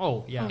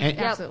 Oh, yeah.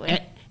 Absolutely.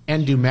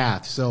 And do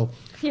math. So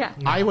Yeah.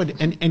 I would,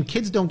 and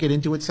kids don't get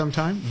into it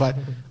sometimes, but,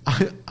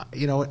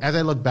 as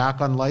I look back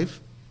on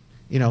life,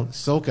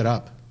 soak it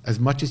up. As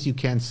much as you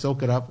can,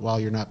 soak it up while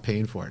you're not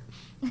paying for it.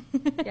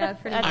 Yeah,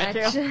 pretty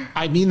That's much.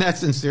 I mean that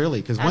sincerely,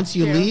 because once That's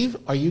you true. leave,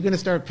 are you going to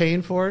start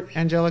paying for it,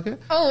 Angelica?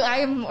 Oh, I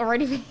am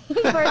already paying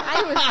for it.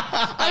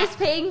 I was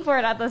paying for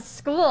it at the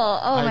school.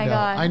 Oh my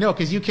god. I know,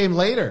 because you came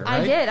later,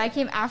 right? I did. I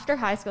came after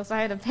high school, so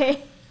I had to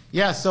pay.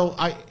 Yeah, so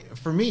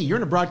for me, you're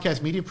in a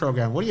broadcast media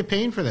program. What are you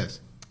paying for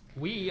this?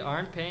 We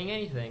aren't paying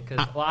anything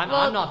because I'm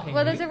not paying.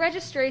 Well, there's a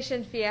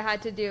registration fee I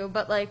had to do,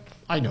 but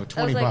I know,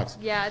 I was $20.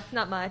 yeah, it's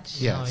not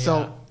much. Yeah, Oh,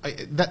 so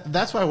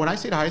that's why when I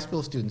say to high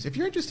school students, if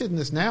you're interested in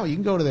this now, you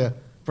can go to the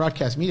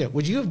broadcast media.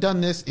 Would you have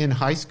done this in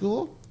high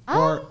school?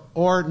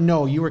 Or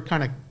no, you were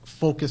kind of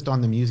focused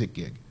on the music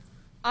gig?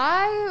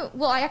 I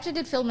actually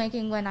did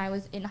filmmaking when I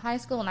was in high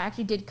school, and I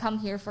actually did come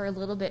here for a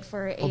little bit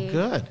for a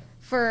good.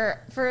 for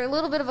a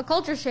little bit of a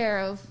culture share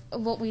of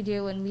what we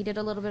do, and we did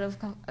a little bit of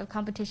a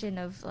competition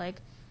of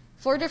like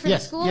 4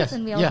 different schools,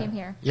 and we all came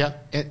here. Yeah,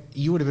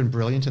 you would have been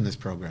brilliant in this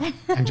program,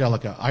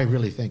 Angelica. I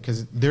really think,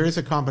 because there is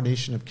a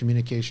combination of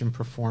communication,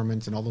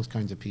 performance, and all those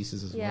kinds of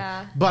pieces as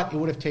well. But it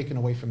would have taken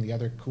away from the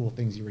other cool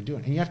things you were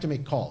doing. And you have to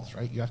make calls,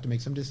 right? You have to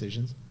make some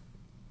decisions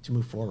to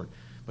move forward.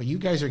 But you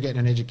guys are getting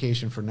an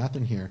education for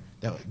nothing here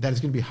that is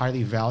going to be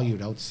highly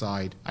valued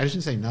outside. I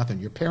shouldn't say nothing.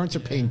 Your parents are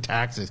paying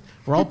taxes.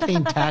 We're all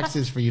paying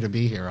taxes for you to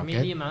be here, okay? I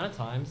mean, the amount of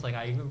times, like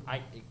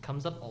it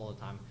comes up all the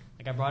time.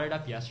 Like I brought it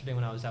up yesterday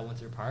when I was at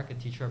Windsor Park. A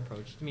teacher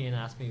approached me and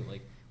asked me,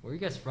 like, where are you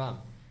guys from?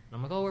 And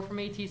I'm like, oh, we're from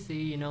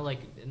ATC, and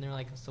they're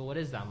like, so what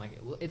is that? I'm like,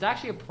 well, it's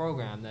actually a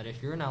program that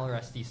if you're an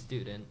LRSD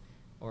student,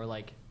 or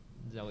like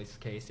Zoe's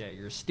case, yeah,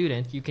 you're a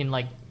student, you can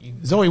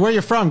Zoe, where are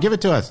you from? Give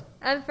it to us.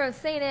 I'm from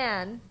St.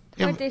 Anne,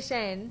 Pointe des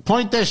Chênes.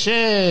 Pointe des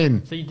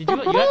Chênes. So you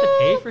have to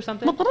pay for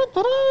something?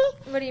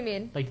 What do you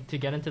mean? Like to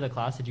get into the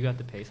class, did you have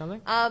to pay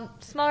something?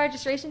 Small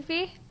registration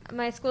fee.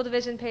 My school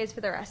division pays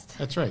for the rest.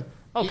 That's right.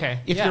 Okay.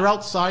 If you're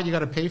outside, you got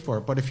to pay for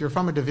it. But if you're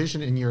from a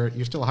division and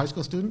you're still a high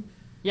school student,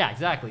 yeah,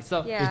 exactly.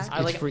 So Yeah.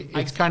 it's free.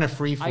 It's kind of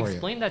free for I you.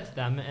 explained that to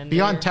them, and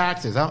Beyond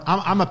taxes,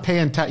 I'm a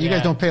paying tax. You guys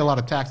Yeah. don't pay a lot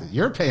of taxes.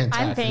 You're paying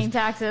taxes. I'm paying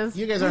taxes.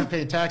 You guys aren't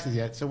paying taxes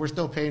yet, so we're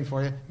still paying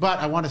for you. But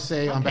I want to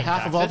say, on paying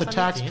behalf of all the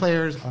taxes, I'm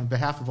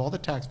 18.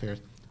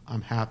 taxpayers,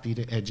 I'm happy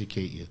to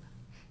educate you.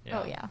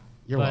 Oh yeah.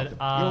 You're welcome.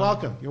 You're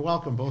welcome. You're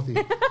welcome, both of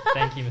you.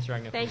 Thank you, Mr.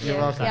 Ragnar. Thank You're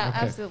you. welcome. Yeah, Okay.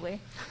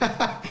 absolutely.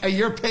 And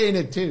you're paying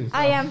it too.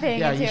 I am paying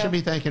yeah, it you too. should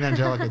be thanking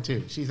Angelica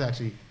too. She's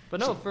actually.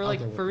 But no, she's for out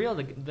there with for real,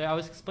 I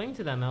was explaining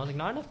to them, I was like,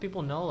 not enough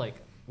people know,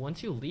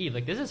 once you leave,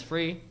 this is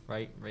free,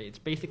 right? It's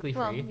basically free.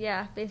 Well,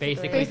 yeah,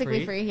 basically.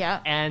 Basically free,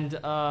 yeah. And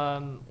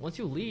once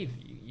you leave,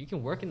 you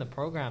can work in the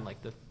program,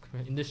 the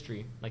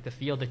industry, the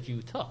field that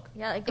you took.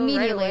 Yeah, go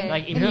Immediately. right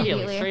away.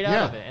 Immediately, straight out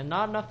Yeah. of it. And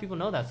not enough people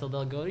know that, so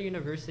they'll go to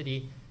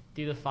university,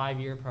 do the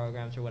 5-year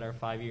programs or whatever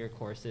 5-year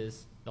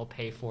courses. They'll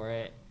pay for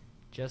it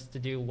just to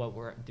do what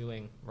we're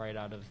doing right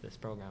out of this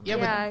program. Yeah,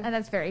 but- Yeah. And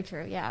that's very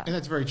true, yeah. And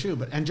that's very true.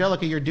 But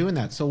Angelica, you're doing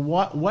that. So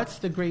what's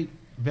the great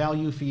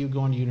value for you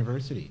going to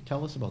university?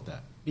 Tell us about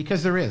that.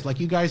 Because there is.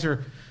 You guys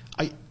are,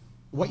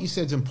 what you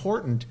said is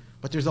important,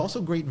 but there's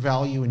also great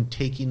value in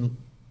taking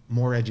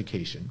more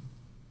education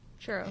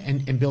True.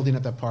 and building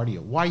up that part of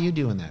you. Why are you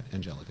doing that,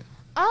 Angelica?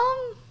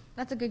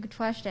 That's a good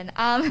question.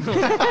 Dang,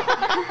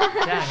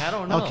 I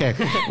don't know. Okay.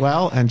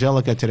 Well,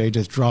 Angelica today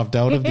just dropped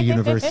out of the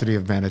University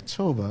of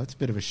Manitoba. It's a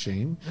bit of a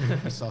shame.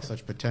 I saw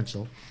such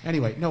potential.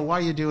 Anyway, no, why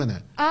are you doing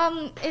that?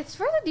 It's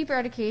for the deeper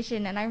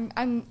education,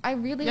 and I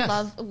really Yes.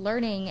 love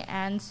learning,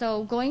 and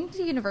so going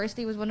to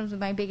university was one of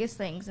my biggest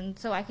things, and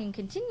so I can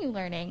continue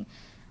learning.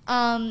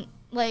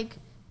 Like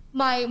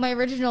my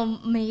original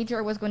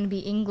major was going to be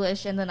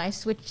English, and then I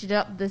switched it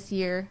up this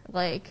year,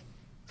 like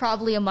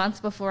probably a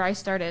month before I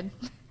started.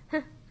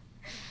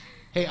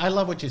 Hey, I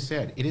love what you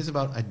said. It is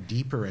about a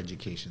deeper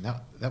education.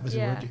 That was the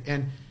Yeah. word.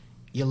 And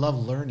you love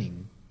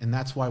learning, and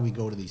that's why we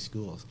go to these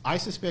schools. I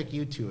suspect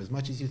you too, as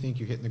much as you think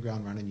you're hitting the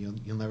ground running,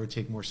 you'll never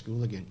take more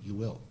school again. You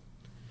will.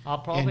 I'll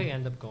probably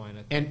end up going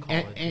to And,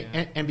 college.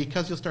 and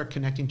because you'll start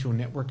connecting to a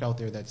network out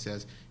there that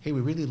says, hey,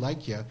 we really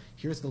like you.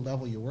 Here's the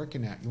level you're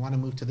working at. You want to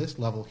move to this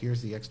level.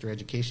 Here's the extra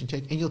education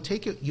take. And you'll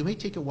take it. You may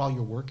take it while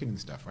you're working and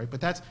stuff, right?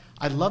 But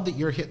I love that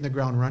you're hitting the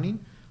ground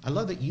running. I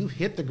love that you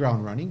hit the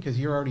ground running because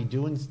you're already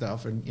doing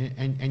stuff and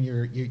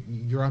you're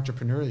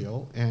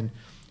entrepreneurial and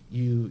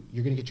you're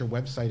going to get your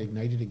website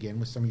ignited again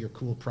with some of your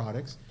cool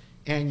products,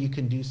 and you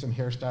can do some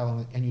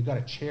hairstyle and you've got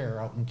a chair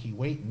out in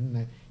Keewatin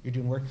that you're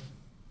doing work.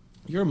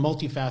 You're a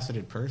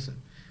multifaceted person.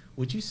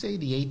 Would you say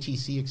the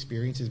ATC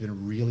experience has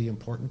been really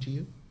important to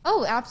you?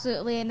 Oh,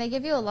 absolutely. And they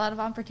give you a lot of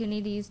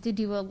opportunities to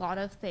do a lot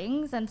of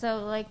things. And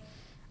so, like,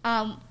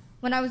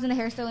 when I was in the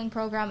hairstyling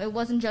program, it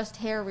wasn't just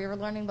hair. We were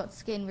learning about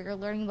skin. We were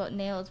learning about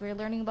nails. We were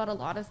learning about a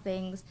lot of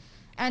things.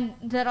 And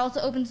that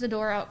also opens the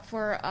door out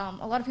for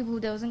a lot of people who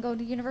doesn't go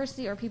to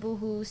university or people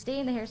who stay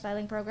in the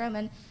hairstyling program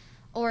and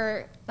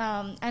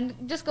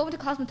just go into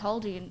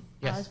cosmetology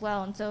Yes. as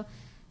well. And so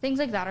things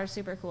like that are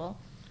super cool.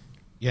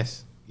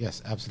 Yes,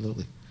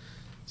 absolutely.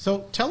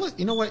 So tell us,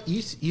 you know what,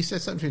 you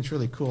said something that's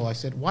really cool. I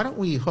said, why don't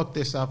we hook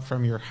this up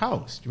from your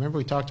house? Do you remember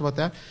we talked about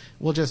that?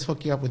 We'll just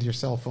hook you up with your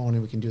cell phone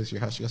and we can do this at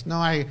your house. She goes, no,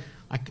 I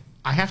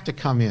have to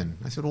come in.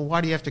 I said, well, why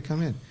do you have to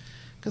come in?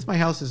 Because my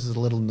house is a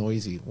little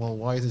noisy. Well,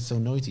 why is it so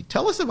noisy?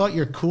 Tell us about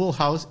your cool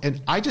house.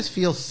 And I just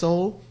feel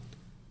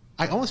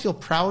I almost feel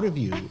proud of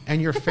you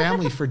and your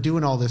family for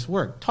doing all this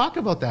work. Talk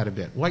about that a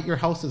bit, what your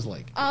house is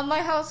like.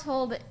 My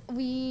household,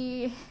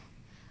 we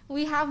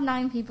have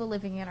 9 people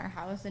living in our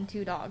house and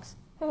 2 dogs.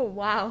 Oh,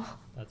 wow.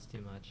 That's too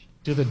much.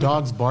 Do the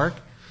dogs bark?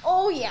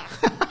 Oh, yeah.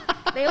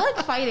 They like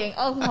fighting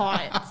a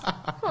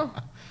lot.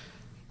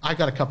 I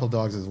got a couple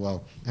dogs as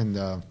well.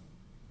 And,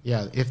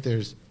 if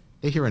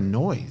they hear a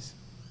noise,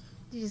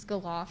 You just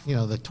go off. you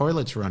know, the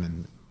toilet's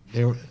running.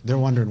 They're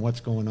wondering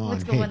what's going on.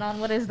 What's going on?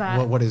 What is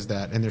that? What is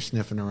that? And they're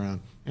sniffing around.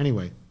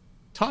 Anyway,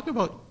 talk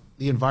about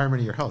the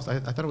environment of your house. I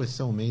thought it was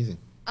so amazing.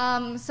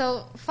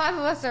 So 5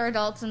 of us are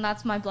adults, and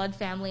that's my blood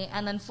family,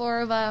 and then 4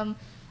 of them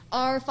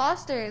are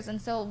fosters,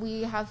 and so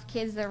we have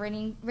kids that are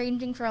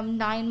ranging from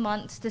 9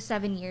 months to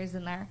 7 years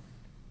in there.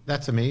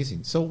 That's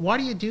amazing. So why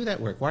do you do that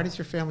work? Why does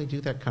your family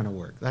do that kind of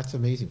work? That's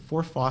amazing.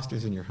 4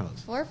 fosters in your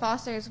house. 4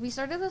 fosters. We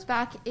started this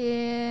back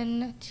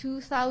in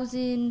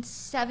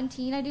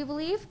 2017, I do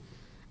believe,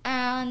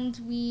 and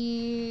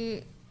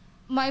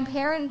my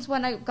parents,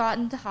 when I got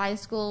into high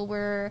school,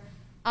 were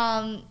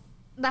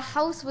the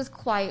house was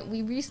quiet.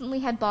 We recently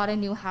had bought a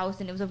new house,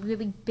 and it was a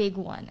really big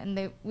one, and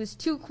it was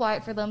too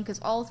quiet for them because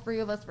all 3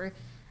 of us were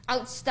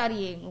out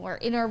studying or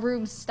in our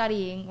rooms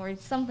studying or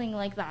something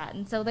like that.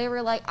 And so they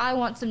were like, I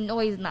want some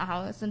noise in the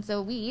house. And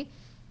so we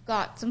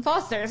got some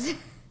fosters.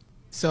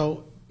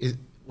 So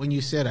when you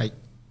said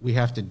we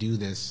have to do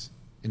this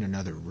in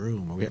another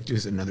room or we have to do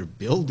this in another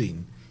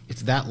building,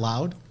 it's that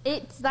loud?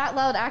 It's that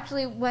loud.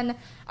 Actually, when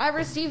I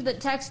received the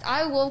text,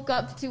 I woke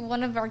up to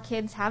one of our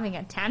kids having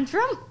a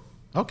tantrum.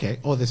 Okay.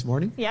 Oh, this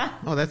morning? Yeah.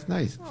 Oh, that's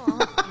nice.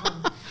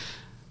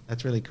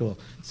 That's really cool.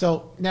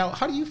 So now,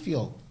 how do you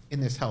feel in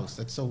this house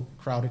that's so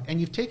crowded?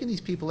 And you've taken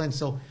these people in,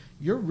 so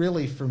you're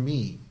really, for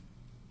me,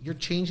 you're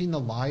changing the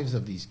lives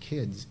of these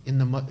kids in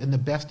the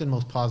best and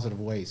most positive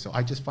way. So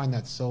I just find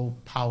that so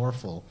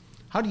powerful.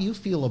 How do you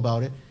feel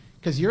about it?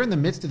 Because you're in the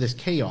midst of this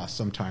chaos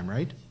sometime,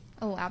 right?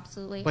 Oh,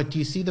 absolutely. But do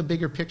you see the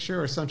bigger picture,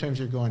 or sometimes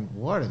you're going,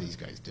 what are these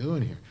guys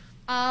doing here?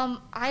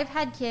 I've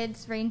had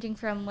kids ranging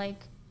from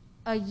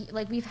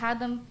we've had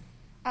them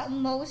at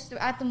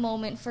the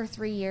moment for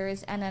 3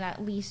 years, and then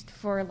at least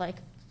for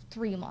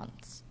 3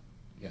 months.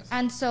 Yes.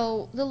 And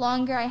so the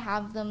longer I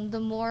have them, the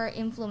more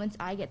influence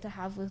I get to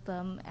have with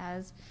them.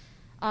 As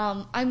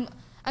I'm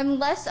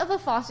less of a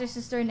foster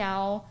sister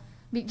now,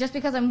 just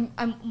because I'm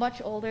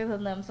much older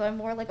than them. So I'm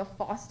more like a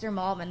foster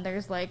mom, and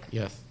there's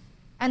Yes.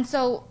 and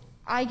so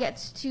I get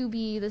to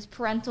be this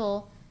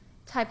parental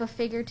type of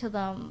figure to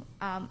them,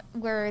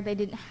 where they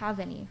didn't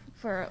have any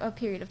for a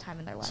period of time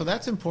in their life. So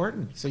that's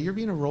important. So you're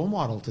being a role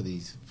model to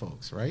these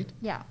folks, right?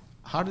 Yeah.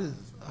 How do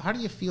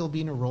you feel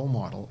being a role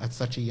model at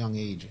such a young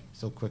age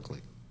so quickly?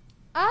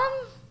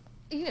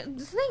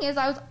 The thing is,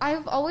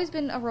 I've always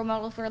been a role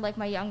model for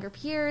my younger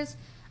peers.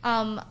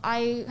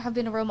 I have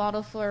been a role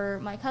model for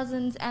my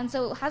cousins, and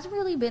so it hasn't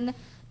really been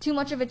too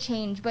much of a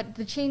change. But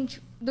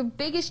the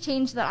biggest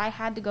change that I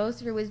had to go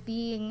through was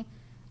being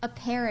a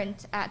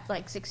parent at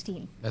like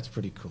 16. That's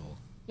pretty cool.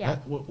 Yeah.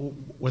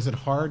 Was it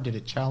hard? Did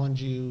it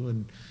challenge you?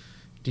 And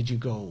did you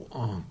go,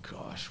 oh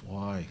gosh,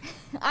 why?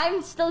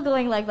 I'm still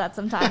going like that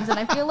sometimes, and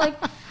I feel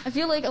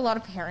like a lot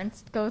of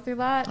parents go through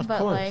that.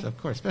 Of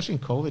course, especially in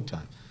COVID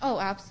time. Oh,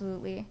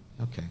 absolutely.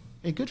 Okay.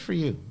 Hey, good for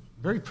you.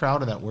 Very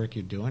proud of that work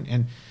you're doing.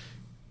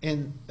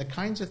 And the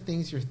kinds of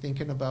things you're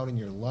thinking about in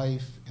your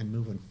life and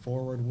moving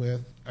forward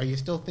with, are you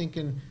still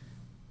thinking,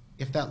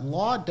 if that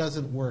law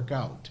doesn't work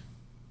out,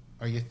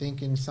 are you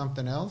thinking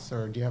something else,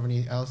 or do you have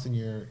any else in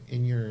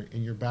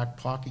your back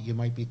pocket you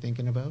might be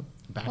thinking about?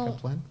 Backup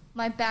plan?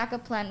 My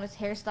backup plan was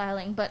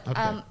hairstyling, but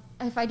Okay.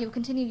 If I do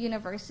continue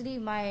university,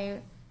 my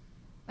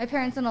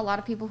parents and a lot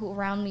of people who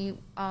around me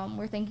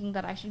were thinking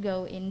that I should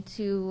go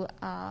into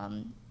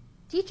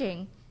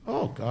teaching.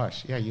 Oh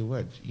gosh, yeah, you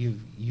would.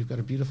 You've got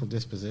a beautiful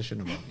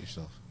disposition about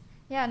yourself.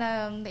 Yeah,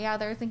 and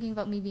they're thinking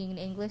about me being an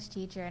English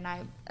teacher, and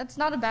it's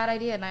not a bad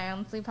idea, and I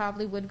honestly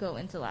probably would go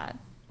into that.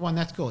 Well, and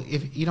that's cool.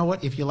 If you know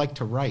what, if you like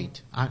to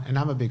write, and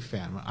I'm a big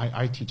fan.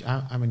 I teach.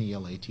 I'm an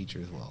ELA teacher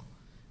as well.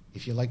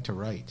 If you like to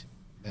write,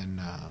 then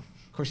of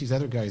course these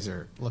other guys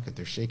are. Look at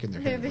they're shaking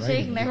their head. They're writing.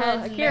 shaking their Well,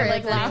 heads and here they're it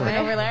like is laughing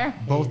anyway. over there.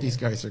 Both these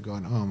guys are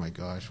going. Oh my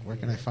gosh, where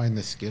can I find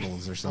the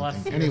Skittles or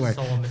something? Bless Anyway, your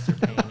soul, Mr.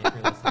 Payne, if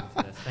you're listening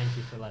to this. Thank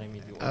you for letting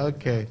me do it.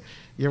 okay,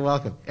 you're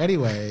welcome.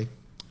 Anyway,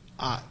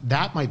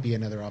 that might be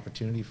another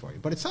opportunity for you.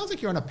 But it sounds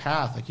like you're on a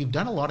path. Like you've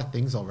done a lot of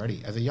things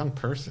already as a young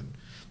person.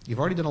 You've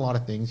already done a lot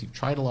of things. You've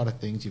tried a lot of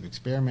things. You've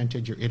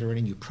experimented. You're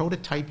iterating. You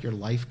prototype your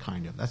life,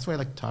 kind of. That's why I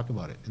like to talk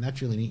about it, and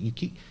that's really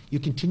neat. You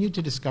continue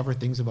to discover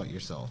things about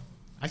yourself.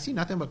 I see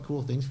nothing but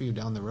cool things for you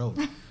down the road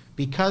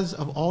because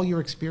of all your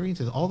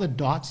experiences, all the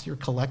dots you're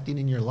collecting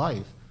in your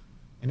life,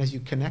 and as you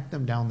connect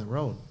them down the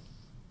road,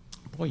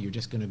 boy, you're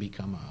just going to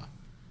become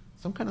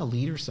some kind of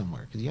leader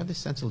somewhere because you have this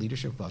sense of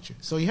leadership about you.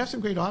 So you have some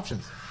great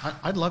options.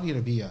 I'd love you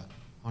to be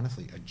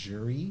honestly, a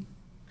jury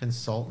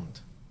consultant.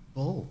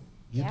 Bull.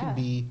 You Yeah. can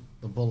be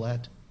the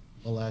Bullette.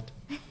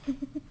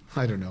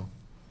 I don't know.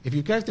 If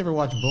you guys never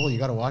watched Bull, you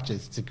got to watch it.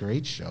 It's a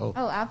great show.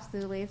 Oh,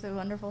 absolutely. It's a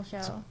wonderful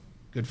show.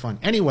 Good fun.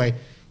 Anyway,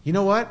 you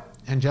know what,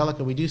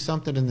 Angelica, we do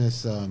something in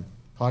this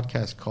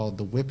podcast called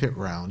the Whip It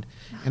Round.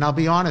 And I'll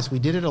be honest, we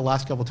did it the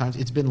last couple times.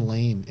 It's been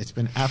lame. It's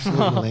been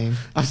absolutely lame.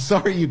 I'm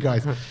sorry, you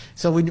guys.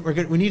 So we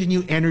need a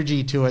new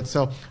energy to it.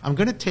 So I'm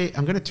going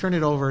to turn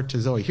it over to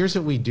Zoe. Here's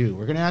what we do.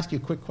 We're going to ask you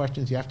quick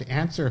questions. You have to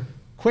answer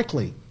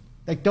quickly.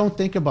 Like, don't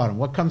think about them.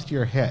 What comes to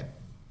your head?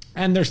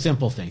 And they're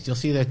simple things. You'll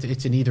see that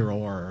it's an either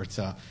or it's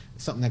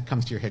something that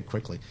comes to your head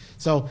quickly.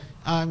 So,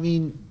 I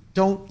mean,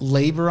 don't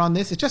labor on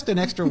this. It's just an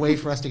extra way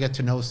for us to get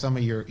to know some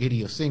of your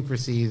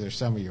idiosyncrasies or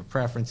some of your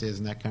preferences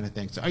and that kind of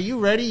thing. So are you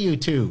ready, you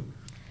two?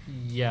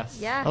 Yes.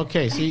 Yeah.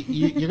 Okay, so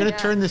you're going to Yeah.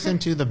 turn this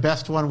into the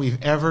best one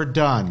we've ever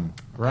done,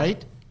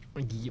 right?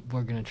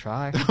 We're going to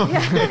try.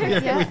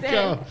 Here we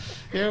go.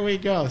 Here we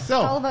go.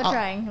 So All about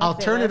trying. Let's I'll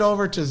say turn it this.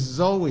 over to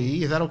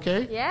Zoe. Is that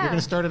okay? Yeah. You're going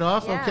to start it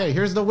off? Yeah. Okay,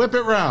 here's the Whip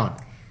It Round.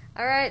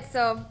 All right,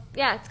 so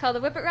yeah, it's called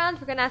the Whip It Round.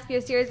 We're going to ask you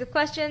a series of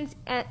questions,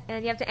 and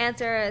you have to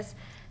answer as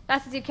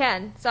fast as you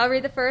can. So I'll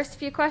read the first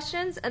few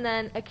questions, and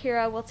then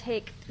Akira will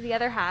take the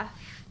other half.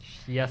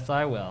 Yes,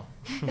 I will.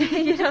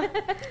 You know?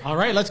 All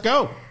right, let's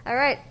go. All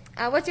right,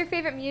 what's your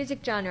favorite music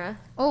genre?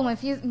 Oh,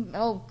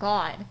 oh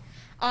God.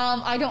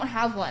 I don't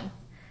have one.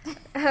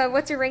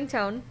 What's your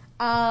ringtone?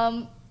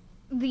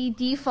 The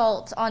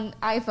default on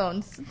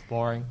iPhones.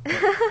 Boring.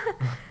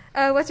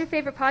 What's your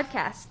favorite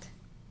podcast?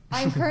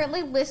 I'm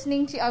currently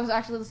I was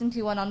actually listening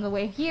to one on the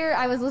way here.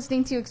 I was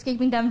listening to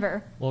Escaping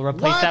Denver. We'll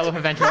replace What? that with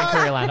Adventures in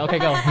Careerland. Okay,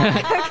 go.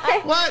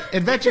 What?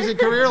 Adventures in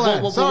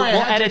Careerland. We'll Sorry, I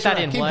had to edit that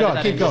interrupt. in. Keep We'll going.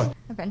 edit that Keep in. going.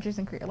 Adventures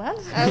in Careerland.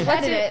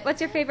 Uh,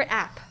 what's your favorite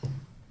app?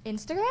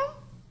 Instagram?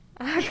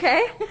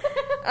 Okay.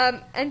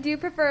 And do you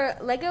prefer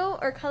Lego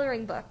or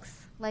coloring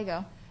books?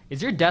 Lego.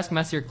 Is your desk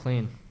messy or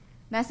clean?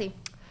 Messy.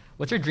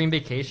 What's your dream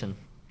vacation?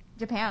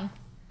 Japan.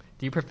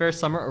 Do you prefer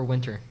summer or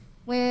winter?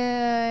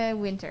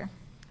 Winter.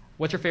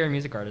 What's your favorite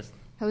music artist?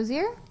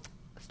 Hosier?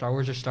 Star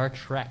Wars or Star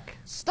Trek?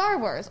 Star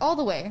Wars, all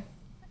the way.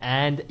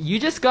 And you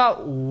just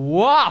got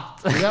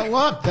whopped. You got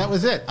what? That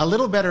was it. A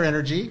little better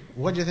energy.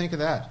 What'd you think of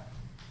that?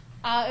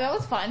 That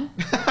was fun.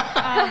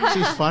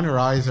 She's fun. Her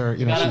eyes are, We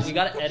she's,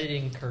 got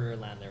editing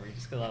Careerland there. We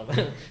just got a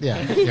little yeah.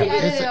 Edited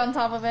It's- on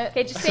top of it.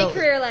 Okay, just say So-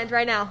 Careerland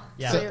right now.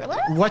 Yeah. so,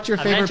 what's your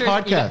favorite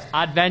podcast?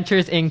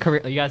 Adventures in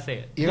Career. You gotta say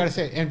it. You got to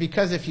say it. And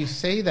because if you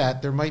say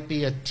that, there might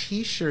be a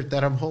T-shirt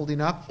that I'm holding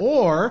up,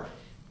 or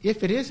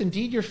if it is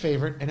indeed your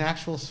favorite, an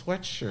actual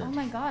sweatshirt. Oh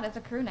my God, it's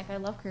a crew neck. I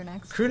love crew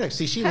necks. Crew neck.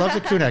 See, she loves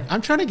a crew neck.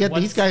 I'm trying to get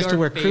these guys to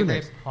wear crew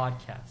necks.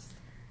 Podcast.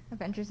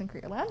 Adventures in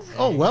Careerland.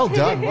 Oh, well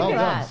done, well Look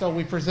at done. that. So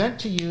we present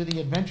to you the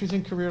Adventures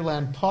in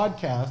Careerland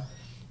podcast.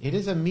 It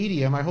is a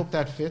medium. I hope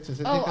that fits. Is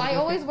it? Oh, think that'll I fit?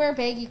 always wear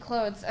baggy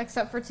clothes,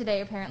 except for today,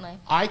 apparently.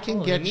 I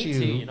can Oh, get me you.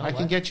 too. You know I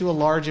can what? get you a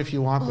large if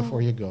you want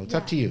before you go. It's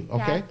up to you.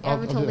 Okay. Yeah, I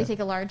would do totally that. take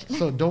a large.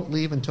 So don't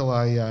leave until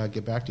I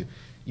get back to you.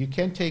 You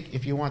can take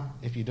if you want.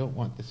 If you don't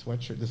want the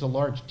sweatshirt, there's a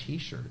large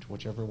T-shirt,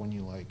 whichever one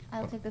you like.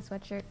 I'll But- take the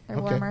sweatshirt. They're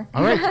okay. warmer.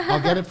 All right,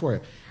 I'll get it for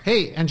you.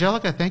 Hey,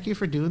 Angelica, thank you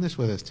for doing this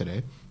with us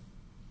today.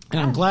 And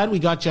I'm glad we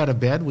got you out of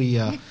bed.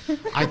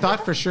 I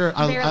thought for sure.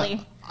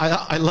 Barely.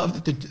 I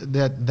love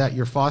that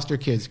your foster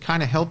kids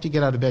kind of helped you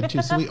get out of bed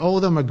too. So we owe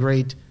them a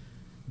great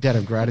debt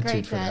of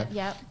gratitude for that.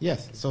 Yep.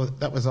 Yes. So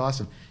that was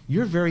awesome.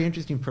 You're a very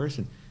interesting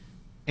person,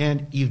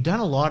 and you've done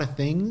a lot of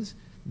things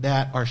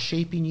that are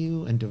shaping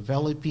you and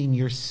developing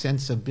your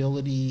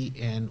sensibility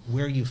and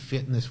where you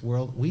fit in this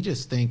world. We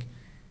just think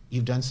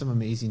you've done some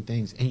amazing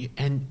things,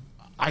 and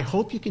I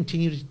hope you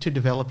continue to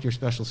develop your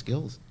special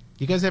skills.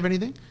 You guys have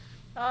anything?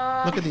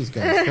 Look at these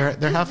guys.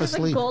 They're half Just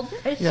asleep. a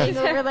goldfish Yeah. thing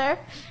over there.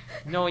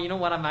 No, you know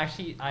what?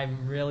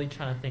 I'm really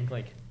trying to think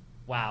like,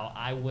 wow,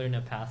 I wouldn't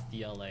have passed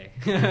DLA.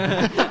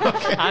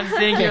 I'm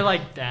sitting here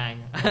like,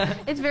 dang.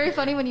 It's very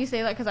funny when you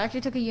say that because I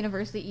actually took a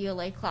university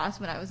ELA class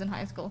when I was in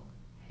high school.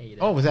 Hate it.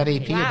 Oh, was that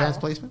AP, Wow. advanced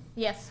placement?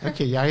 Yes.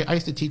 Okay, yeah, I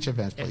used to teach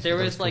advanced If placement. there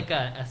That was cool. like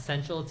a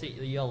essential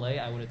to ELA,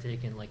 I would have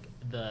taken like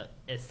the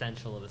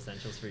essential of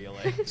essentials for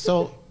ELA.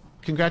 So,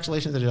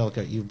 congratulations,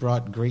 Angelica. You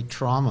brought great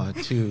trauma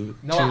to You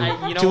know what?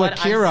 I'm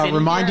Akira, sitting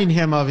reminding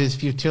here- him of his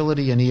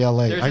futility in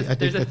ELA.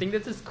 There's a thing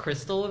that says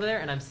crystal over there,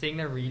 and I'm sitting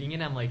there reading it,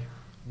 and I'm like,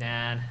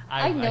 man,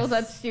 I know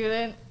that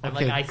student. I'm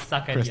Okay, like, I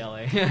suck at Crystal.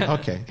 ELA.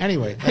 Okay,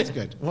 anyway, that's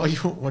good. Well,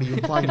 what are you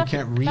implying? You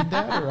can't read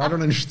that? Or I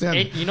don't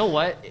understand. You know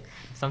what?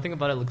 Something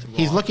about it looks wrong.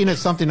 He's looking at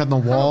something on the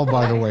wall,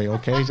 by the way,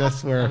 okay?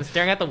 That's where... I'm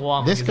staring at the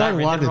wall. I'm This like, is guy that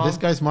written wandered. wrong? This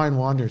guy's mind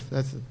wanders.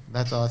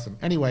 That's awesome.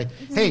 Anyway,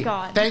 hey,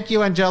 God. thank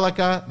you,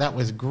 Angelica. That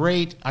was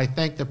great. I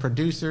thank the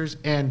producers.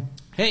 And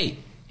hey,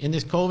 in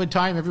this COVID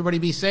time, everybody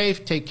be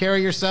safe. Take care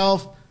of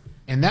yourself.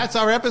 And that's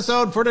our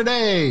episode for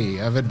today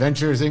of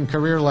Adventures in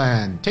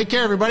Careerland. Take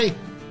care, everybody.